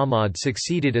Nasir Ahmad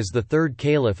succeeded as the third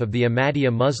caliph of the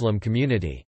Ahmadiyya Muslim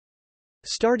community.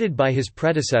 Started by his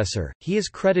predecessor, he is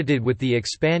credited with the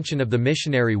expansion of the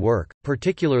missionary work,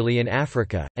 particularly in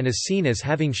Africa, and is seen as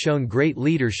having shown great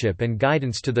leadership and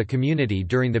guidance to the community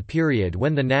during the period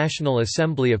when the National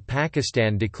Assembly of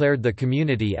Pakistan declared the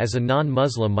community as a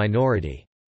non-Muslim minority.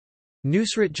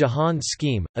 Nusrat Jahan's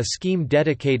scheme, a scheme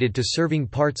dedicated to serving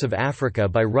parts of Africa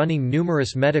by running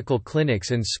numerous medical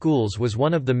clinics and schools, was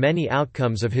one of the many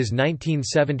outcomes of his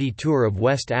 1970 tour of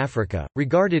West Africa,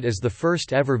 regarded as the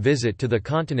first ever visit to the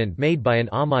continent made by an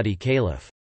Ahmadi caliph.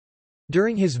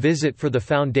 During his visit for the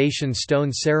foundation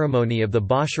stone ceremony of the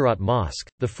Basharat Mosque,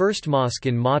 the first mosque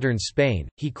in modern Spain,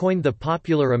 he coined the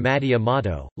popular Ahmadiyya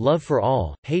motto, "Love for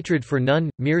all, hatred for none."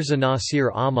 Mirza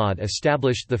Nasir Ahmad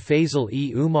established the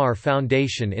Faisal-e-Umar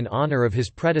Foundation in honor of his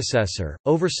predecessor,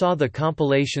 oversaw the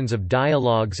compilations of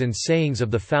dialogues and sayings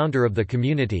of the founder of the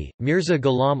community, Mirza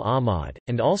Ghulam Ahmad,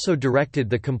 and also directed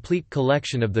the complete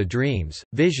collection of the dreams,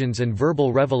 visions and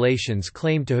verbal revelations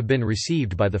claimed to have been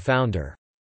received by the founder.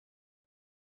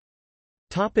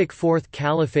 Fourth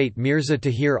Caliphate. Mirza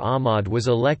Tahir Ahmad was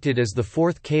elected as the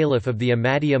fourth caliph of the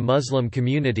Ahmadiyya Muslim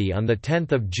community on 10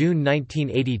 June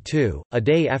 1982, a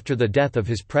day after the death of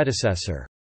his predecessor.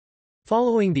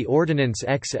 Following the Ordinance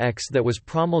XX that was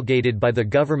promulgated by the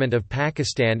government of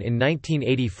Pakistan in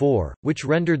 1984, which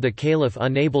rendered the caliph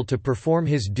unable to perform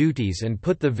his duties and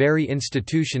put the very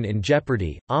institution in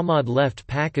jeopardy, Ahmad left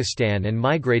Pakistan and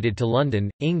migrated to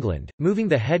London, England, moving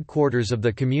the headquarters of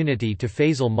the community to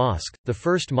Faisal Mosque, the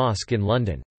first mosque in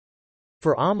London.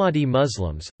 For Ahmadi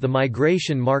Muslims, the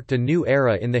migration marked a new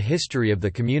era in the history of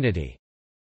the community.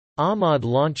 Ahmad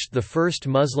launched the first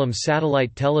Muslim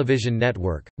satellite television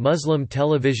network, Muslim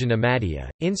Television Ahmadiyya,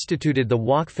 instituted the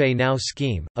Waqf Now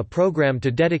scheme, a program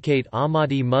to dedicate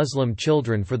Ahmadi Muslim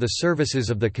children for the services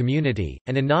of the community,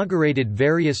 and inaugurated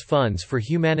various funds for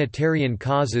humanitarian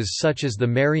causes such as the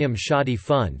Maryam Shadi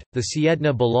Fund, the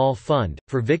Syedna Bilal Fund,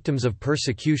 for victims of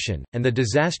persecution, and the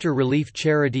disaster relief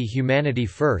charity Humanity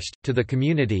First. To the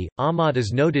community, Ahmad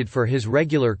is noted for his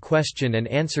regular question and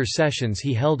answer sessions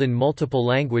he held in multiple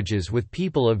languages with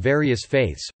people of various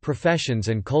faiths, professions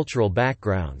and cultural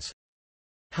backgrounds.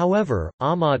 However,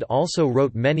 Ahmad also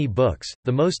wrote many books,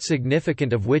 the most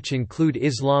significant of which include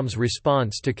Islam's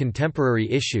response to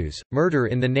contemporary issues, Murder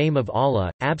in the Name of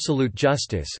Allah, Absolute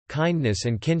Justice, Kindness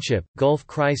and Kinship, Gulf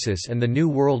Crisis and the New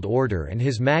World Order, and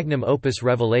his magnum opus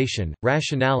Revelation,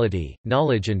 Rationality,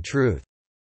 Knowledge and Truth.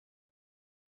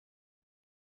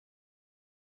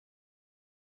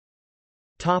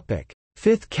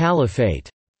 Fifth Caliphate.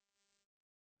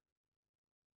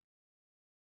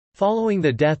 Following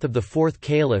the death of the fourth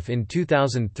caliph in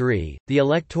 2003, the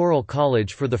Electoral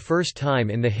College for the first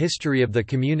time in the history of the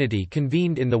community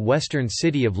convened in the western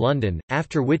city of London,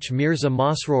 after which Mirza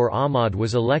Masroor Ahmad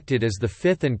was elected as the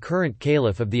fifth and current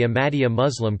caliph of the Ahmadiyya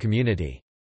Muslim community.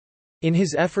 In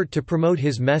his effort to promote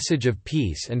his message of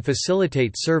peace and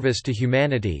facilitate service to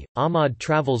humanity, Ahmad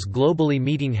travels globally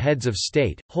meeting heads of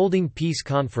state, holding peace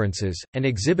conferences, and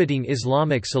exhibiting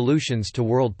Islamic solutions to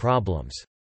world problems.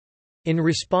 In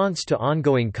response to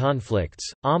ongoing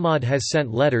conflicts, Ahmad has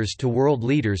sent letters to world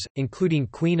leaders, including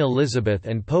Queen Elizabeth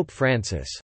and Pope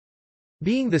Francis.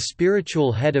 Being the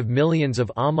spiritual head of millions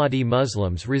of Ahmadi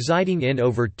Muslims residing in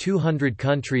over 200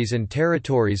 countries and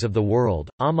territories of the world,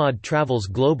 Ahmad travels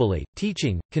globally,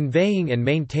 teaching, conveying and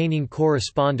maintaining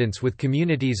correspondence with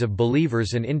communities of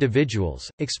believers and individuals,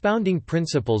 expounding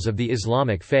principles of the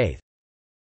Islamic faith.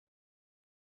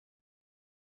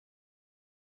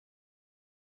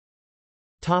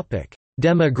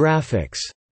 Demographics.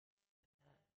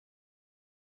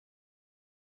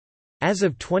 As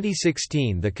of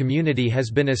 2016, the community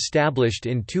has been established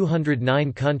in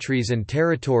 209 countries and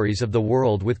territories of the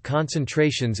world with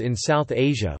concentrations in South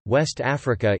Asia, West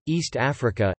Africa, East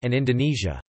Africa, and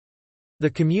Indonesia.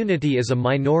 The community is a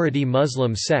minority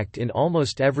Muslim sect in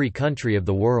almost every country of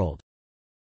the world.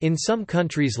 In some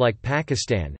countries like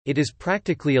Pakistan, it is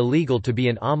practically illegal to be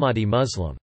an Ahmadi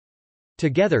Muslim.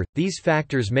 Together, these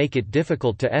factors make it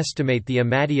difficult to estimate the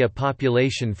Ahmadiyya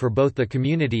population for both the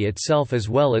community itself as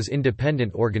well as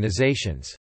independent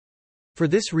organizations. For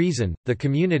this reason, the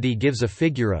community gives a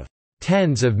figure of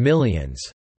tens of millions.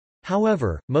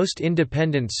 However, most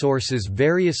independent sources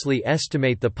variously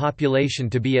estimate the population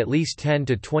to be at least 10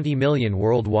 to 20 million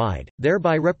worldwide,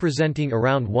 thereby representing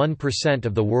around 1%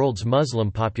 of the world's Muslim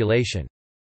population.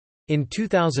 In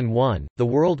 2001, the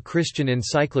World Christian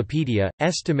Encyclopedia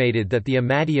estimated that the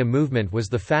Ahmadiyya movement was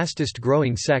the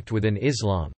fastest-growing sect within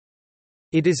Islam.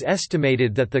 It is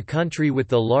estimated that the country with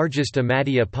the largest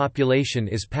Ahmadiyya population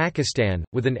is Pakistan,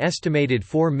 with an estimated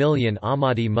 4 million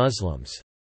Ahmadi Muslims.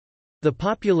 The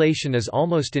population is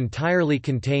almost entirely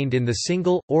contained in the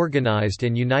single, organized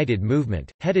and united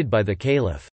movement, headed by the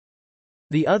Caliph.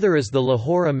 The other is the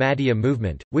Lahore Ahmadiyya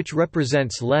movement, which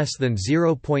represents less than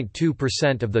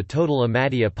 0.2% of the total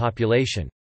Ahmadiyya population.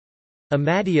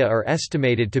 Ahmadiyya are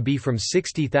estimated to be from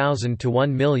 60,000 to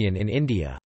 1 million in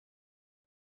India.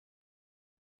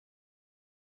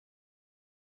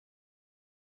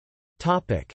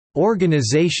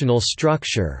 Organizational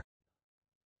structure.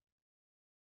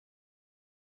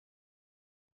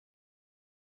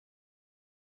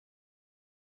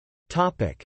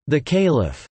 The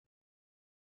Caliph.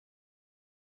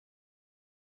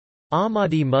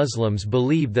 Ahmadi Muslims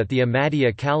believe that the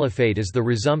Ahmadiyya Caliphate is the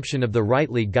resumption of the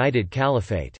rightly guided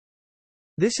caliphate.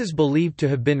 This is believed to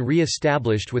have been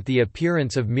re-established with the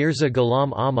appearance of Mirza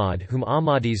Ghulam Ahmad, whom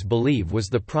Ahmadis believe was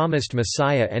the promised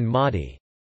Messiah and Mahdi.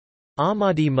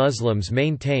 Ahmadi Muslims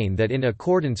maintain that in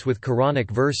accordance with Quranic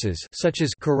verses such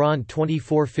as Quran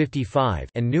 24:55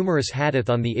 and numerous hadith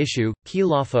on the issue,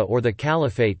 Khilafah or the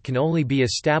Caliphate can only be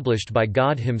established by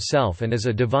God Himself and is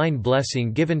a divine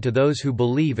blessing given to those who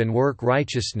believe and work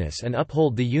righteousness and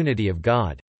uphold the unity of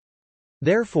God.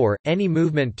 Therefore, any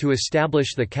movement to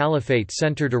establish the caliphate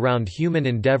centered around human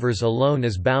endeavors alone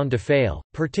is bound to fail,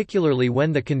 particularly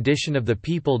when the condition of the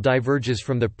people diverges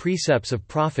from the precepts of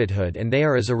prophethood and they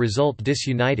are as a result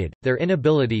disunited, their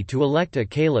inability to elect a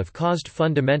caliph caused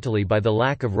fundamentally by the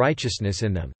lack of righteousness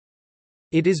in them.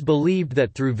 It is believed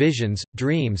that through visions,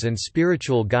 dreams and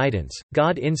spiritual guidance,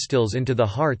 God instills into the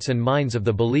hearts and minds of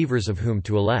the believers of whom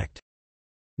to elect.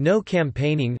 No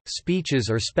campaigning, speeches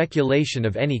or speculation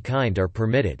of any kind are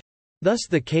permitted. Thus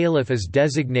the caliph is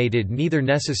designated neither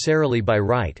necessarily by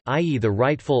right, i.e. the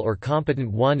rightful or competent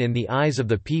one in the eyes of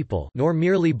the people, nor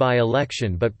merely by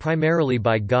election but primarily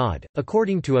by God.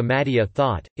 According to Ahmadiyya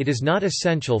thought, it is not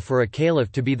essential for a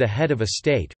caliph to be the head of a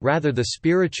state, rather the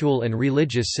spiritual and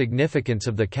religious significance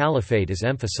of the caliphate is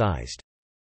emphasized.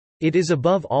 It is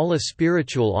above all a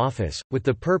spiritual office, with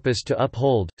the purpose to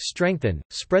uphold, strengthen,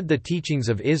 spread the teachings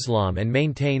of Islam and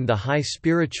maintain the high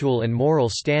spiritual and moral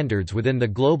standards within the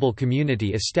global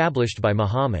community established by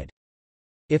Muhammad.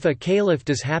 If a caliph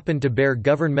does happen to bear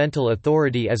governmental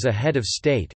authority as a head of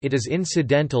state, it is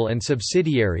incidental and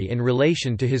subsidiary in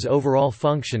relation to his overall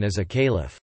function as a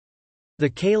caliph. The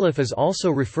caliph is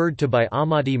also referred to by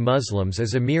Ahmadi Muslims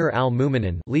as Amir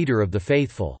al-Mu'minin, leader of the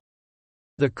faithful.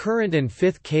 The current and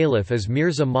fifth caliph is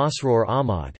Mirza Masroor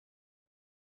Ahmad.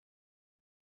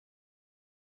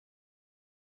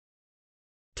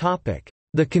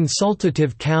 The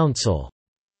Consultative Council.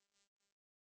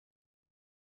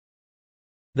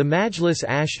 The Majlis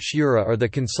ash-Shura or the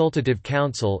Consultative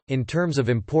Council, in terms of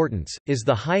importance, is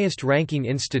the highest-ranking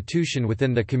institution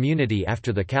within the community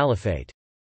after the Caliphate.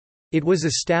 It was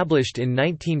established in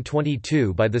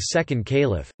 1922 by the second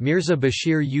caliph, Mirza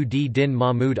Bashir ud Din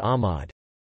Mahmud Ahmad.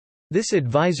 This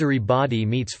advisory body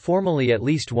meets formally at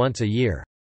least once a year.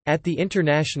 At the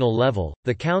international level,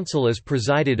 the council is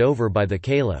presided over by the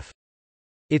Caliph.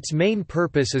 Its main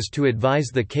purpose is to advise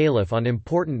the Caliph on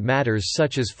important matters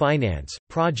such as finance,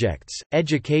 projects,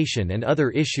 education and other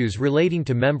issues relating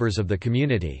to members of the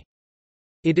community.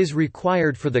 It is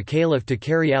required for the Caliph to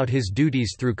carry out his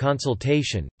duties through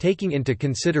consultation, taking into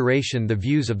consideration the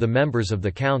views of the members of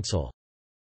the council.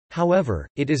 However,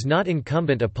 it is not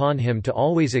incumbent upon him to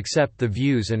always accept the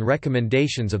views and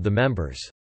recommendations of the members.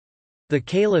 The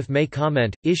Caliph may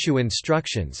comment, issue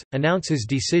instructions, announce his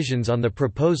decisions on the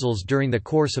proposals during the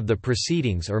course of the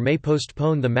proceedings or may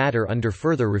postpone the matter under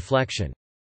further reflection.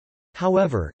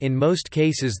 However, in most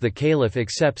cases the Caliph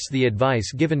accepts the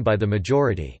advice given by the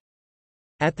majority.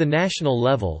 At the national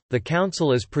level, the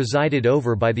council is presided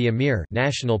over by the Emir,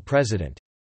 national president.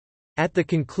 At the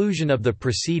conclusion of the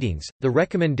proceedings, the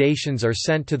recommendations are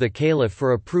sent to the Caliph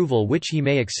for approval which he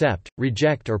may accept,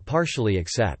 reject or partially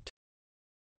accept.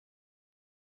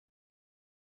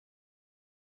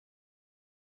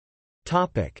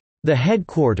 The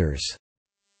headquarters.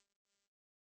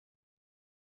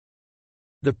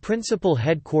 The principal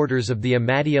headquarters of the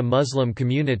Ahmadiyya Muslim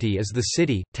community is the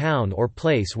city, town or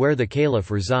place where the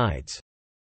Caliph resides.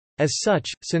 As such,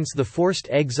 since the forced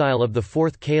exile of the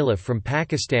Fourth Caliph from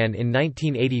Pakistan in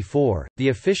 1984, the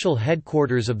official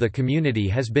headquarters of the community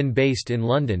has been based in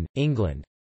London, England.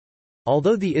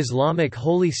 Although the Islamic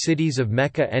holy cities of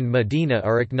Mecca and Medina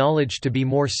are acknowledged to be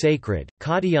more sacred,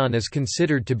 Qadian is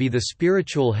considered to be the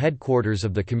spiritual headquarters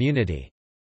of the community.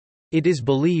 It is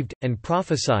believed, and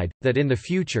prophesied, that in the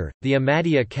future, the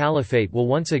Ahmadiyya Caliphate will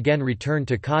once again return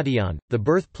to Qadian, the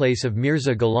birthplace of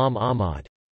Mirza Ghulam Ahmad.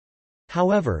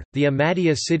 However, the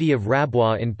Ahmadiyya city of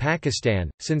Rabwa in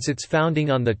Pakistan, since its founding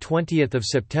on 20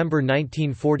 September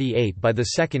 1948 by the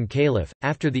Second Caliph,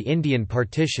 after the Indian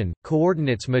partition,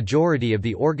 coordinates majority of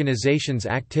the organization's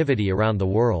activity around the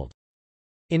world.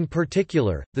 In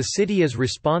particular, the city is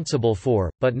responsible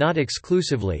for, but not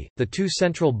exclusively, the two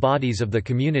central bodies of the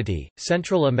community,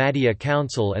 Central Ahmadiyya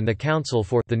Council and the Council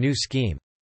for the New Scheme.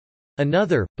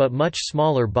 Another, but much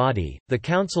smaller body, the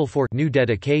Council for New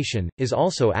Dedication, is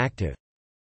also active.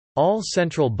 All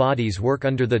central bodies work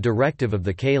under the directive of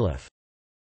the Caliph.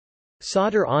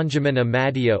 Sadr Anjuman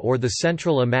Ahmadiyya or the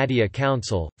Central Ahmadiyya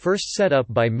Council, first set up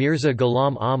by Mirza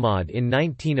Ghulam Ahmad in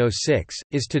 1906,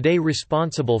 is today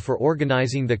responsible for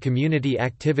organizing the community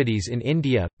activities in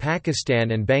India,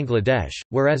 Pakistan and Bangladesh,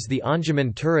 whereas the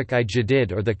Anjuman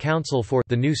Tariq-i-Jadid or the Council for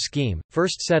the New Scheme,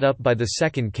 first set up by the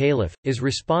Second Caliph, is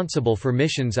responsible for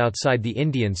missions outside the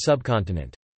Indian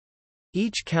subcontinent.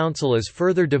 Each council is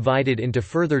further divided into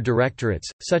further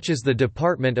directorates, such as the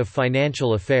Department of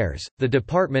Financial Affairs, the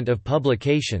Department of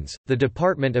Publications, the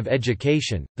Department of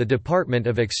Education, the Department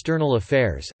of External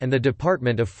Affairs, and the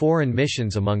Department of Foreign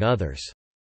Missions among others.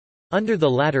 Under the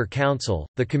latter council,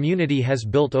 the community has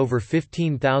built over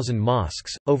 15,000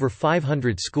 mosques, over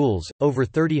 500 schools, over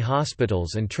 30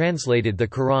 hospitals and translated the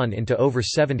Quran into over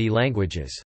 70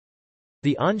 languages.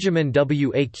 The Anjuman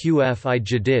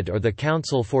Waqf-i-Jadid or the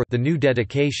Council for the New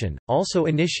Dedication, also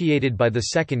initiated by the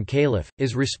Second Caliph,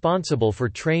 is responsible for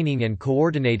training and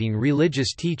coordinating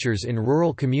religious teachers in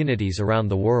rural communities around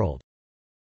the world.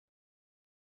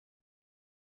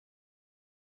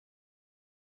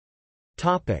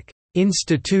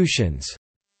 Institutions.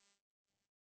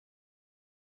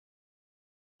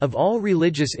 Of all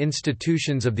religious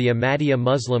institutions of the Ahmadiyya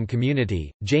Muslim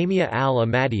community, Jamia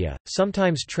al-Ahmadiyya,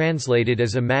 sometimes translated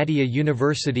as Ahmadiyya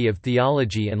University of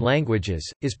Theology and Languages,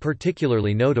 is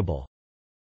particularly notable.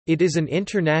 It is an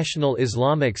international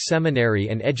Islamic seminary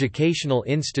and educational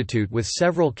institute with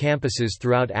several campuses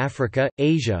throughout Africa,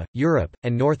 Asia, Europe,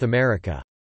 and North America.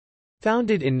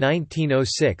 Founded in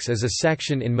 1906 as a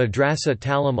section in Madrasa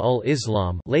Talim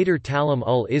ul-Islam, later Talim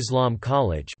ul-Islam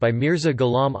College, by Mirza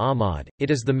Ghulam Ahmad,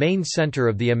 it is the main center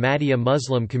of the Ahmadiyya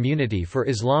Muslim community for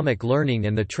Islamic learning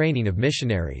and the training of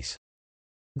missionaries.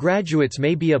 Graduates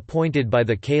may be appointed by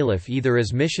the Caliph either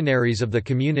as missionaries of the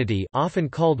community, often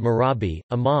called Murabi,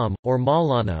 Imam, or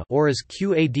Maulana, or as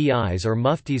Qadis or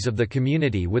Muftis of the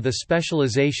community with a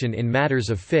specialization in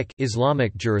matters of fiqh,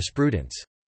 Islamic jurisprudence.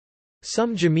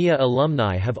 Some Jamia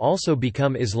alumni have also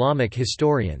become Islamic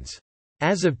historians.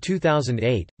 As of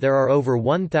 2008, there are over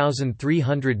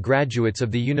 1,300 graduates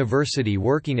of the university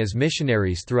working as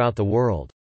missionaries throughout the world.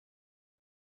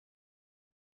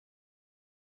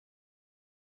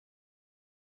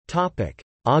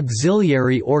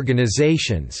 Auxiliary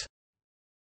organizations.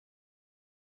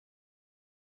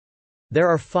 There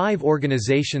are 5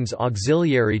 organizations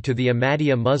auxiliary to the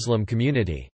Ahmadiyya Muslim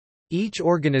community. Each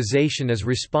organization is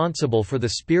responsible for the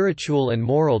spiritual and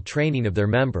moral training of their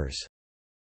members.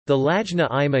 The Lajna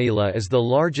Imaila is the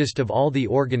largest of all the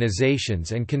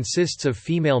organizations and consists of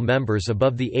female members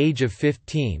above the age of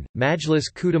 15. Majlis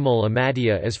Khuddamul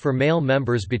Ahmadiyya is for male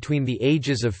members between the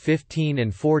ages of 15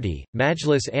 and 40.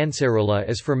 Majlis Ansarullah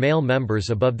is for male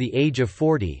members above the age of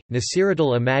 40.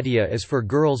 Nasiratul Ahmadiyya is for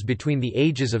girls between the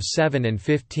ages of 7 and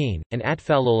 15, and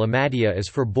Atfalul Ahmadiyya is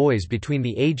for boys between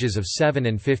the ages of 7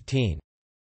 and 15.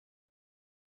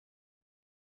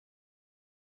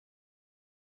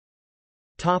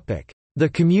 The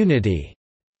community.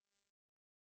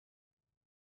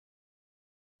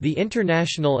 The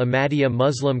international Ahmadiyya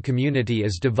Muslim community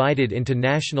is divided into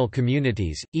national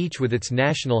communities, each with its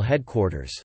national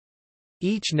headquarters.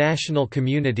 Each national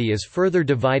community is further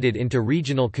divided into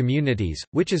regional communities,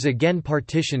 which is again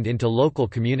partitioned into local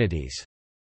communities.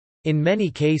 In many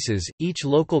cases, each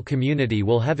local community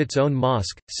will have its own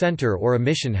mosque, center or a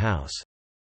mission house.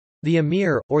 The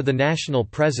emir, or the national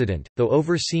president, though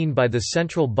overseen by the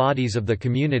central bodies of the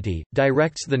community,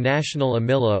 directs the national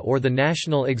amila or the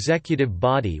national executive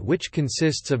body, which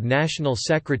consists of national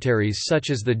secretaries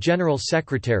such as the General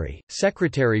Secretary,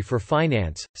 Secretary for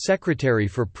Finance, Secretary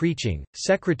for Preaching,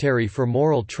 Secretary for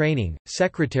Moral Training,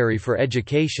 Secretary for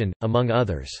Education, among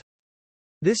others.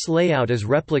 This layout is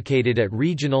replicated at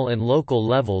regional and local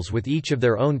levels with each of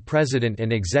their own president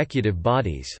and executive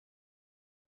bodies.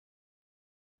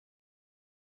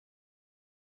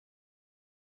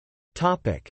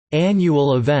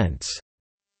 Annual events.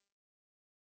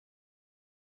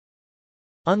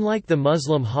 Unlike the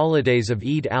Muslim holidays of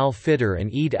Eid al-Fitr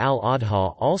and Eid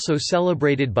al-Adha, also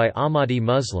celebrated by Ahmadi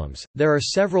Muslims, there are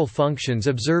several functions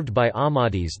observed by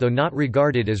Ahmadis though not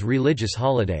regarded as religious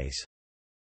holidays.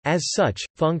 As such,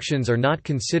 functions are not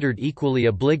considered equally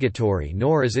obligatory,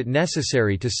 nor is it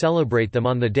necessary to celebrate them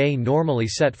on the day normally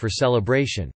set for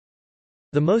celebration.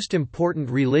 The most important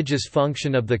religious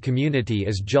function of the community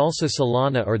is Jalsa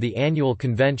Salana, or the annual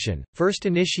convention, first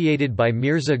initiated by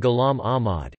Mirza Ghulam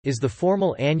Ahmad, is the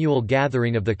formal annual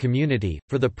gathering of the community,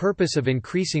 for the purpose of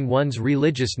increasing one's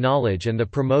religious knowledge and the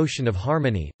promotion of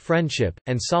harmony, friendship,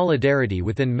 and solidarity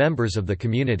within members of the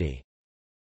community.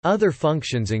 Other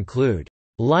functions include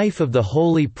Life of the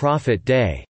Holy Prophet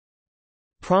Day,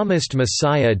 Promised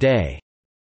Messiah Day,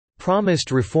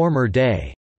 Promised Reformer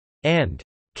Day, and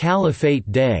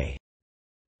Caliphate Day.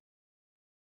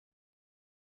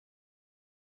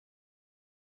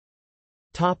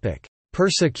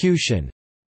 Persecution.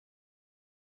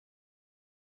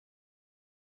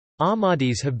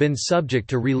 Ahmadis have been subject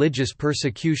to religious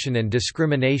persecution and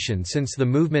discrimination since the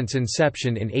movement's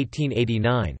inception in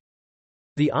 1889.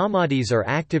 The Ahmadis are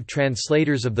active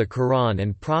translators of the Quran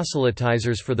and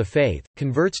proselytizers for the faith.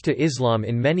 Converts to Islam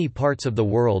in many parts of the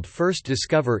world first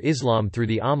discover Islam through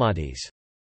the Ahmadis.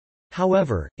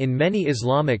 However, in many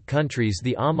Islamic countries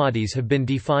the Ahmadis have been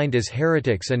defined as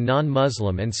heretics and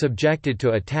non-Muslim and subjected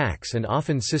to attacks and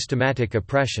often systematic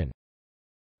oppression.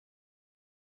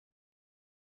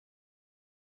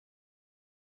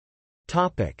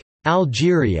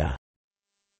 Algeria.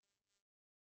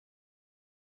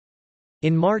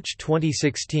 In March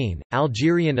 2016,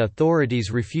 Algerian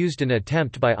authorities refused an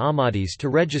attempt by Ahmadis to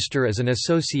register as an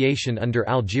association under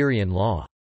Algerian law.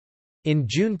 In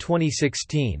June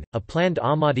 2016, a planned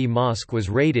Ahmadi mosque was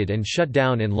raided and shut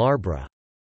down in Larbra.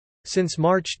 Since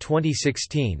March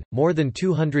 2016, more than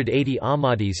 280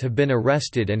 Ahmadis have been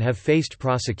arrested and have faced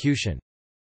prosecution.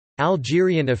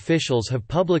 Algerian officials have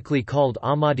publicly called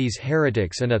Ahmadis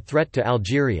heretics and a threat to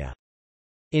Algeria.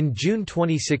 In June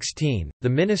 2016, the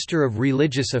Minister of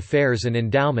Religious Affairs and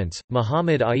Endowments,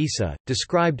 Mohamed Aissa,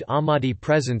 described Ahmadi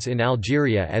presence in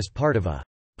Algeria as part of a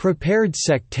prepared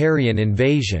sectarian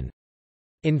invasion.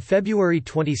 In February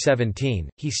 2017,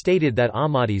 he stated that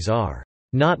Ahmadis are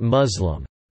not Muslim.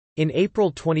 In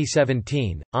April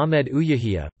 2017, Ahmed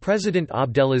Ouyahia, President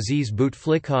Abdelaziz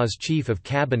Bouteflika's chief of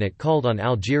cabinet, called on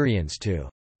Algerians to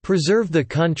preserve the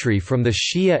country from the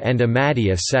Shia and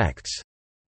Ahmadiyya sects.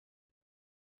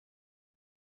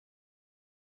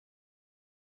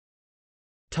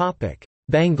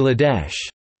 Bangladesh.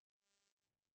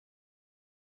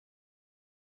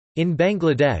 In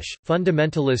Bangladesh,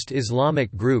 fundamentalist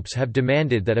Islamic groups have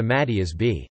demanded that Ahmadiyyas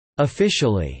be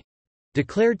officially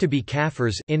declared to be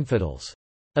kafirs, infidels.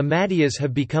 Ahmadiyyas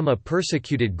have become a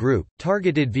persecuted group,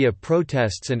 targeted via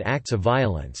protests and acts of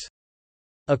violence.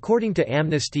 According to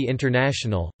Amnesty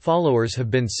International, followers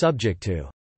have been subject to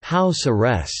house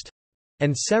arrest,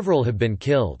 and several have been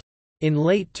killed. In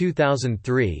late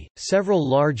 2003, several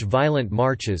large violent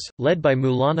marches, led by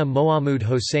Maulana Mohammad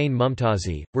Hossain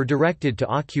Mumtazi, were directed to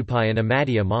occupy an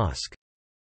Ahmadiyya mosque.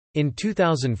 In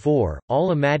 2004,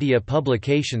 all Ahmadiyya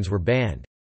publications were banned.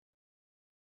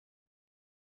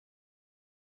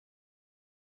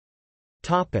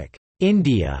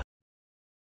 India.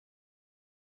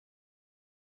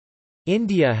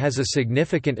 India has a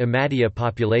significant Ahmadiyya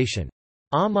population.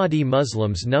 Ahmadi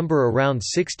Muslims number around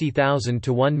 60,000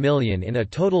 to 1 million in a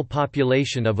total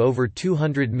population of over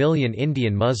 200 million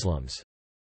Indian Muslims.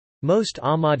 Most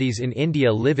Ahmadis in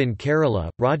India live in Kerala,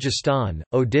 Rajasthan,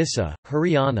 Odisha,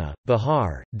 Haryana,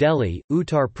 Bihar, Delhi,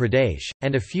 Uttar Pradesh,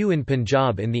 and a few in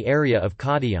Punjab in the area of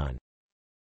Qadian.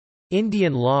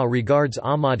 Indian law regards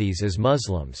Ahmadis as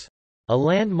Muslims. A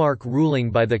landmark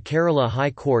ruling by the Kerala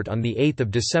High Court on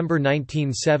 8 December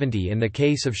 1970 in the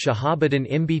case of Shahabuddin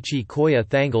Imbichi Koya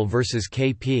Thangal v.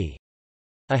 K.P.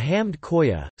 Ahamd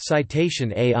Koya,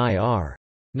 citation AIR.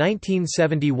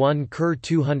 1971 Ker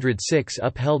 206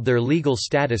 upheld their legal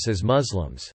status as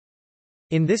Muslims.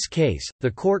 In this case,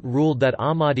 the court ruled that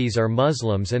Ahmadis are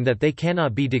Muslims and that they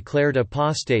cannot be declared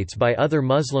apostates by other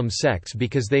Muslim sects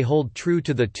because they hold true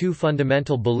to the two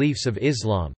fundamental beliefs of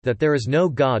Islam, that there is no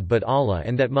God but Allah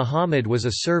and that Muhammad was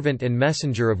a servant and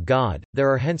messenger of God. There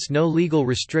are hence no legal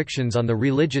restrictions on the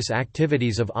religious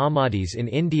activities of Ahmadis in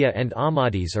India, and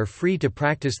Ahmadis are free to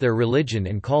practice their religion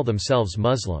and call themselves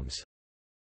Muslims.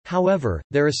 However,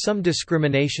 there is some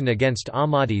discrimination against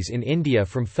Ahmadis in India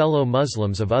from fellow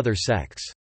Muslims of other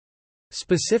sects.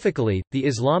 Specifically, the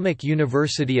Islamic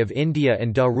University of India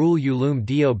and Darul Uloom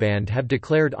Deoband have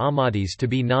declared Ahmadis to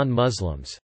be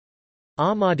non-Muslims.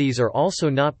 Ahmadis are also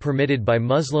not permitted by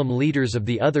Muslim leaders of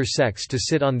the other sects to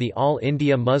sit on the All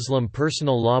India Muslim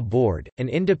Personal Law Board, an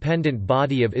independent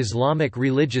body of Islamic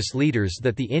religious leaders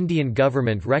that the Indian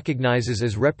government recognizes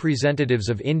as representatives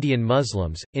of Indian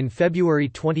Muslims. In February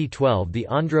 2012, the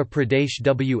Andhra Pradesh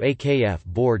Wakf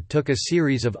board took a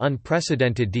series of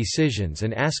unprecedented decisions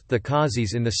and asked the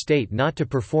qazis in the state not to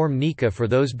perform nikah for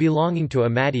those belonging to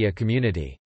Ahmadiyya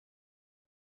community.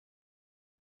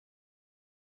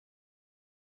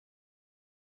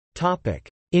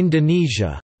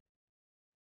 Indonesia.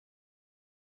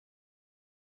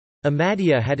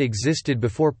 Ahmadiyya had existed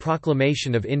before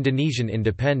proclamation of Indonesian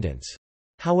independence.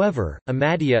 However,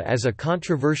 Ahmadiyya as a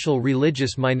controversial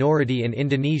religious minority in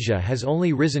Indonesia has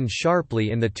only risen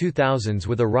sharply in the 2000s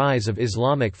with a rise of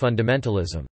Islamic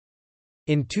fundamentalism.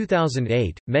 In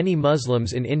 2008, many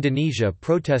Muslims in Indonesia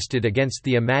protested against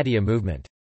the Ahmadiyya movement.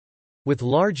 With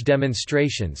large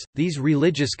demonstrations, these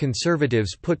religious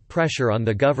conservatives put pressure on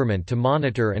the government to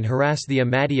monitor and harass the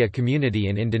Ahmadiyya community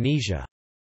in Indonesia.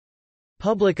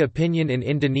 Public opinion in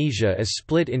Indonesia is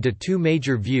split into two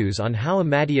major views on how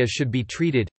Ahmadiyya should be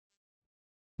treated.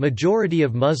 Majority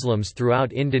of Muslims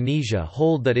throughout Indonesia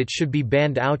hold that it should be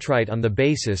banned outright on the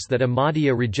basis that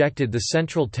Ahmadiyya rejected the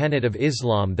central tenet of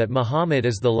Islam, that Muhammad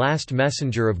is the last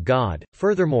messenger of God.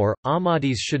 Furthermore,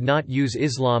 Ahmadis should not use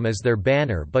Islam as their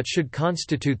banner but should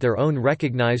constitute their own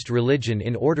recognized religion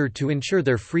in order to ensure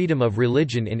their freedom of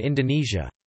religion in Indonesia.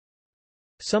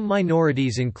 Some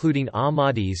minorities including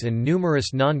Ahmadis and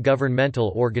numerous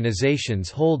non-governmental organizations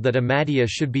hold that Ahmadiyya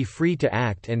should be free to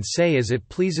act and say as it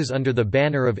pleases under the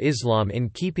banner of Islam in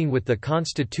keeping with the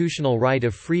constitutional right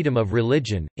of freedom of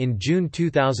religion. In June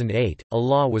 2008, a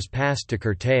law was passed to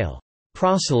curtail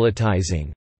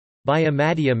proselytizing by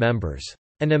Ahmadiyya members.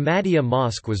 An Ahmadiyya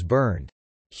mosque was burned.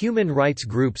 Human rights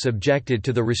groups objected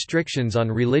to the restrictions on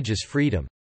religious freedom.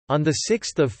 On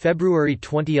 6 February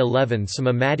 2011, some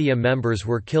Ahmadiyya members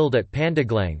were killed at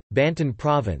Pandeglang, Banten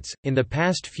Province. In the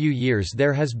past few years,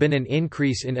 there has been an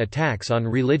increase in attacks on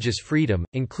religious freedom,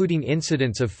 including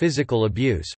incidents of physical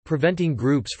abuse, preventing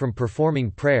groups from performing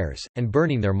prayers, and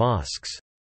burning their mosques.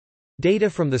 Data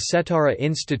from the Setara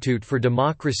Institute for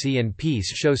Democracy and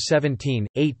Peace show 17,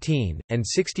 18, and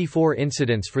 64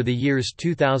 incidents for the years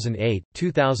 2008,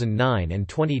 2009, and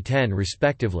 2010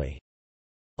 respectively.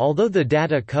 Although the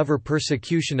data cover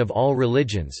persecution of all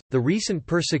religions, the recent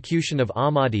persecution of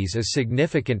Ahmadis is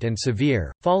significant and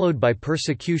severe, followed by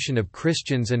persecution of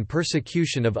Christians and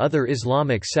persecution of other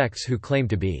Islamic sects who claim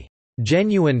to be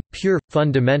genuine, pure,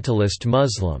 fundamentalist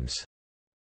Muslims.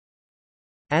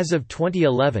 As of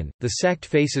 2011, the sect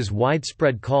faces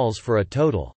widespread calls for a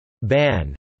total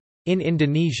ban in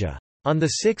Indonesia. On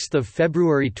 6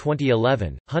 February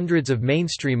 2011, hundreds of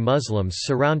mainstream Muslims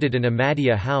surrounded an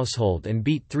Ahmadiyya household and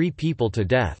beat 3 people to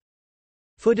death.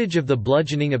 Footage of the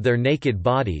bludgeoning of their naked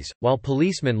bodies, while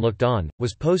policemen looked on,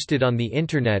 was posted on the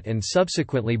Internet and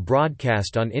subsequently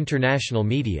broadcast on international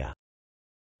media.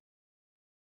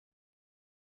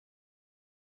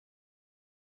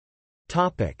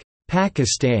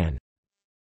 Pakistan.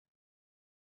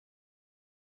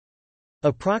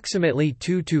 Approximately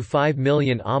 2 to 5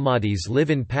 million Ahmadis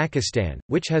live in Pakistan,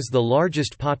 which has the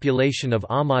largest population of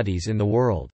Ahmadis in the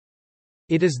world.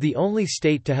 It is the only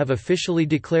state to have officially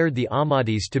declared the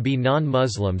Ahmadis to be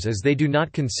non-Muslims, as they do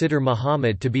not consider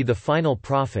Muhammad to be the final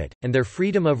prophet, and their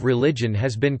freedom of religion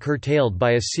has been curtailed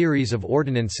by a series of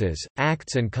ordinances,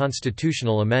 acts and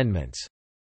constitutional amendments.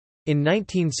 In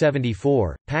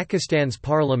 1974, Pakistan's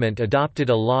parliament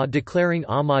adopted a law declaring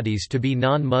Ahmadis to be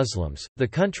non-Muslims. The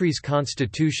country's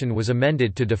constitution was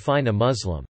amended to define a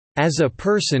Muslim as a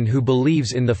person who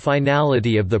believes in the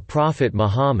finality of the Prophet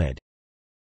Muhammad.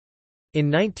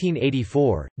 In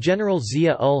 1984, General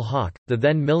Zia-ul-Haq, the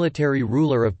then military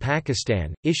ruler of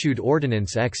Pakistan, issued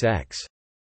Ordinance XX.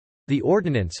 The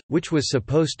ordinance, which was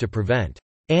supposed to prevent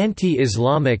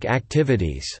anti-Islamic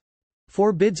activities,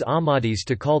 forbids Ahmadis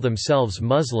to call themselves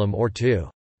Muslim or to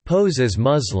pose as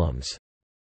Muslims.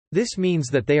 This means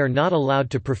that they are not allowed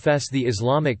to profess the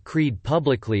Islamic creed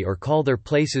publicly or call their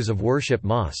places of worship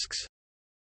mosques.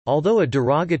 Although a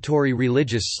derogatory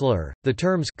religious slur, the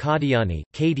terms Qadiani,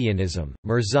 Qadianism,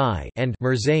 Mirzai, and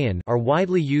Mirzayan are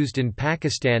widely used in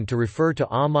Pakistan to refer to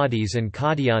Ahmadis, and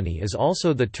Qadiani is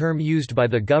also the term used by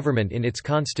the government in its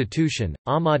constitution.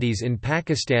 Ahmadis in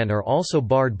Pakistan are also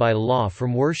barred by law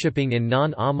from worshipping in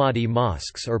non-Ahmadi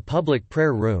mosques or public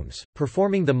prayer rooms,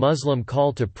 performing the Muslim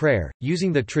call to prayer,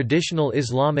 using the traditional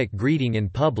Islamic greeting in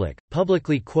public,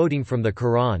 publicly quoting from the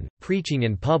Quran, preaching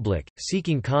in public,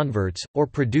 seeking converts, or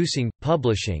producing,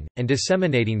 publishing, and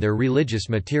disseminating their religious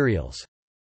materials.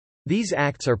 These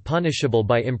acts are punishable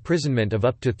by imprisonment of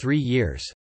up to 3 years.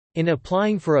 In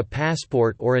applying for a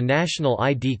passport or a national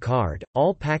ID card,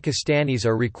 all Pakistanis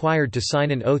are required to sign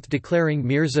an oath declaring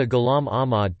Mirza Ghulam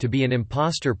Ahmad to be an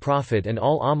impostor prophet and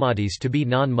all Ahmadis to be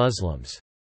non-Muslims.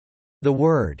 The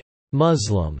word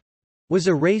Muslim was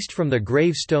erased from the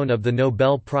gravestone of the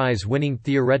Nobel Prize-winning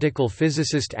theoretical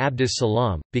physicist Abdus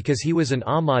Salam, because he was an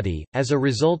Ahmadi. As a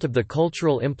result of the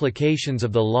cultural implications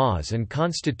of the laws and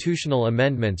constitutional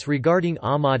amendments regarding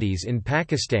Ahmadis in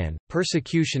Pakistan,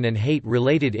 persecution and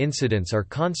hate-related incidents are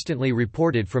constantly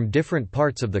reported from different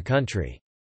parts of the country.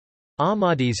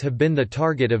 Ahmadis have been the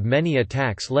target of many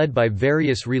attacks led by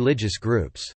various religious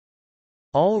groups.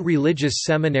 All religious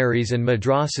seminaries and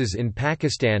madrasas in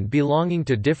Pakistan belonging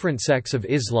to different sects of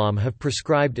Islam have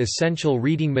prescribed essential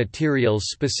reading materials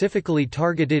specifically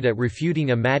targeted at refuting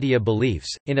Ahmadiyya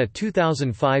beliefs. In a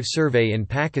 2005 survey in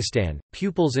Pakistan,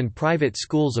 pupils in private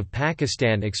schools of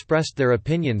Pakistan expressed their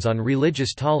opinions on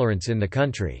religious tolerance in the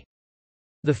country.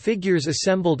 The figures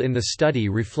assembled in the study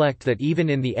reflect that even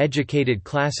in the educated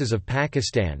classes of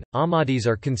Pakistan, Ahmadis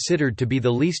are considered to be the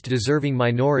least deserving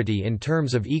minority in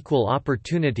terms of equal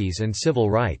opportunities and civil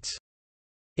rights.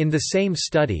 In the same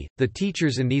study, the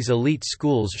teachers in these elite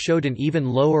schools showed an even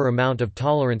lower amount of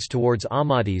tolerance towards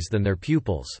Ahmadis than their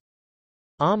pupils.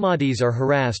 Ahmadis are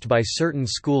harassed by certain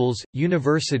schools,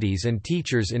 universities and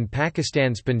teachers in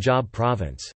Pakistan's Punjab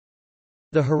province.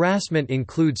 The harassment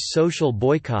includes social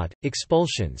boycott,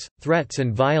 expulsions, threats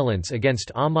and violence against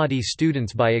Ahmadi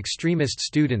students by extremist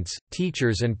students,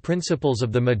 teachers and principals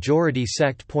of the majority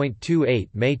sect. 28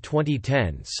 May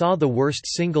 2010 saw the worst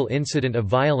single incident of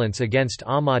violence against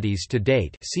Ahmadis to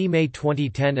date. See May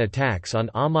 2010 attacks on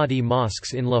Ahmadi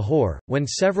mosques in Lahore, when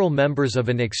several members of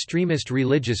an extremist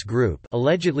religious group,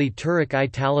 allegedly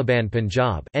Tehrik-i-Taliban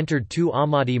Punjab, entered 2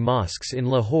 Ahmadi mosques in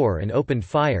Lahore and opened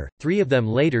fire. 3 of them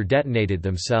later detonated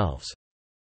themselves.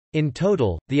 In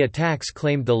total, the attacks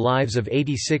claimed the lives of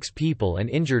 86 people and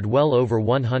injured well over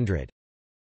 100.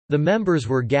 The members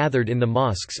were gathered in the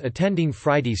mosques attending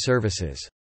Friday services.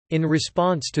 In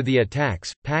response to the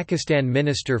attacks, Pakistan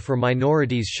Minister for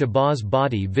Minorities Shahbaz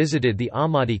Bhatti visited the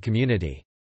Ahmadi community.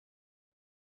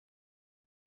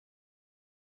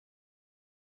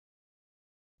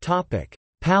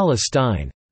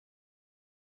 Palestine.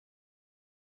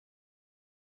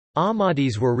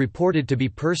 Ahmadis were reported to be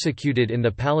persecuted in the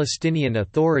Palestinian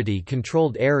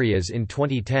Authority-controlled areas in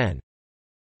 2010.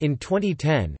 In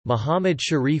 2010, Muhammad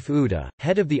Sharif Uda,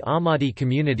 head of the Ahmadi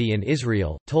community in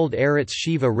Israel, told Eretz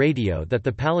Shiva Radio that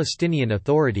the Palestinian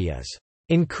Authority is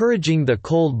encouraging the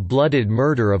cold-blooded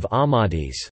murder of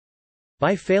Ahmadis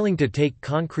by failing to take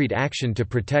concrete action to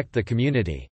protect the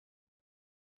community.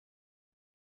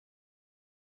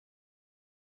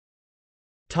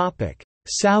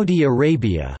 Saudi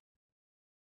Arabia.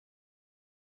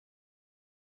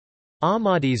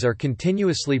 Ahmadis are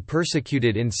continuously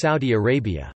persecuted in Saudi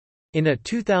Arabia. In a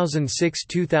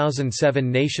 2006–2007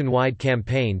 nationwide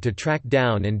campaign to track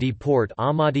down and deport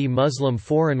Ahmadi Muslim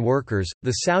foreign workers,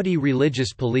 the Saudi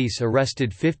religious police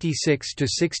arrested 56 to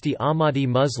 60 Ahmadi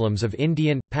Muslims of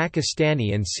Indian,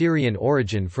 Pakistani and Syrian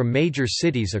origin from major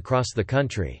cities across the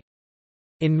country.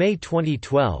 In May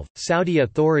 2012, Saudi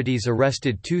authorities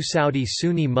arrested 2 Saudi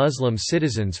Sunni Muslim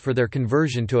citizens for their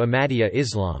conversion to Ahmadiyya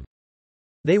Islam.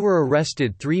 They were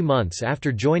arrested 3 months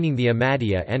after joining the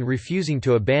Ahmadiyya and refusing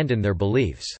to abandon their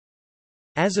beliefs.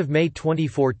 As of May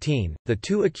 2014, the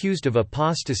 2 accused of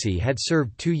apostasy had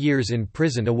served 2 years in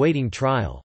prison awaiting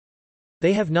trial.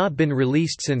 They have not been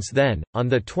released since then. On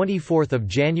 24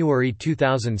 January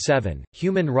 2007,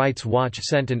 Human Rights Watch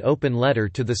sent an open letter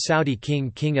to the Saudi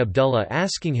King Abdullah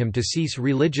asking him to cease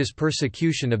religious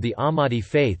persecution of the Ahmadi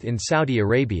faith in Saudi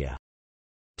Arabia.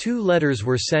 2 letters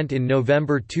were sent in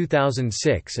November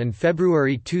 2006 and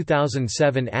February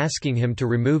 2007 asking him to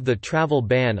remove the travel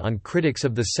ban on critics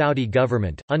of the Saudi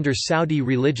government. Under Saudi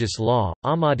religious law,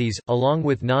 Ahmadis, along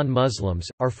with non-Muslims,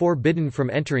 are forbidden from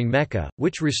entering Mecca,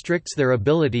 which restricts their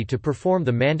ability to perform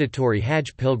the mandatory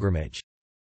Hajj pilgrimage.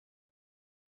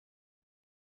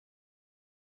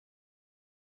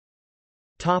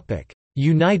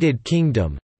 United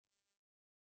Kingdom.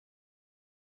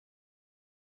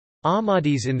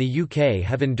 Ahmadis in the UK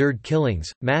have endured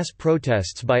killings, mass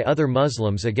protests by other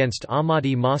Muslims against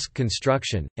Ahmadi mosque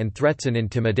construction, and threats and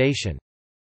intimidation.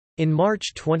 In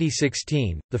March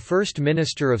 2016, the First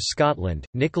Minister of Scotland,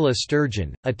 Nicola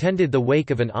Sturgeon, attended the wake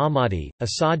of an Ahmadi,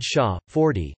 Asad Shah,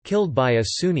 40, killed by a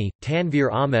Sunni,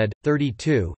 Tanveer Ahmed,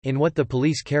 32, in what the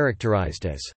police characterised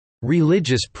as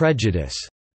religious prejudice.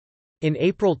 In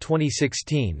April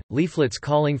 2016, leaflets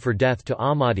calling for death to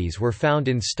Ahmadis were found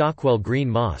in Stockwell Green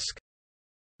Mosque.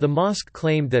 The mosque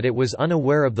claimed that it was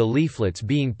unaware of the leaflets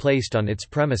being placed on its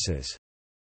premises.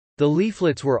 The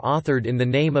leaflets were authored in the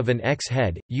name of an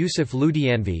ex-head, Yusuf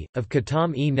Ludianvi, of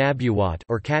Khatam-e-Nabuwat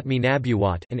or Khatmi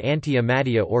Nabuwat, an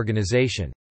anti-Ahmadiyya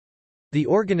organization. The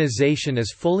organization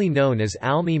is fully known as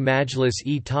Almi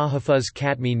Majlis-e-Tahaffuz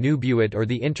Khatmi Nubuwat or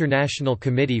the International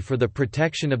Committee for the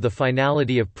Protection of the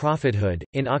Finality of Prophethood.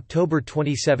 In October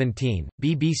 2017,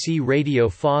 BBC Radio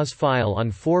 4's File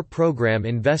on 4 program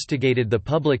investigated the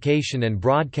publication and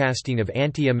broadcasting of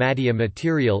anti-Ahmadiyya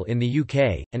material in the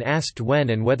UK, and asked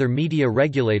when and whether media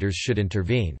regulators should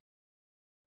intervene.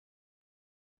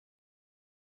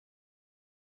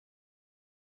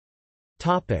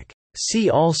 See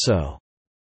also: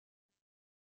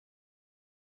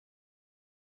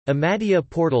 Ahmadiyya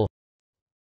portal,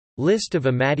 List of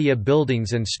Ahmadiyya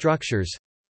buildings and structures,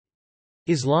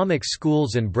 Islamic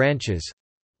schools and branches,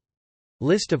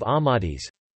 List of Ahmadis,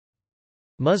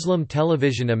 Muslim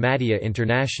Television Ahmadiyya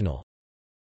International.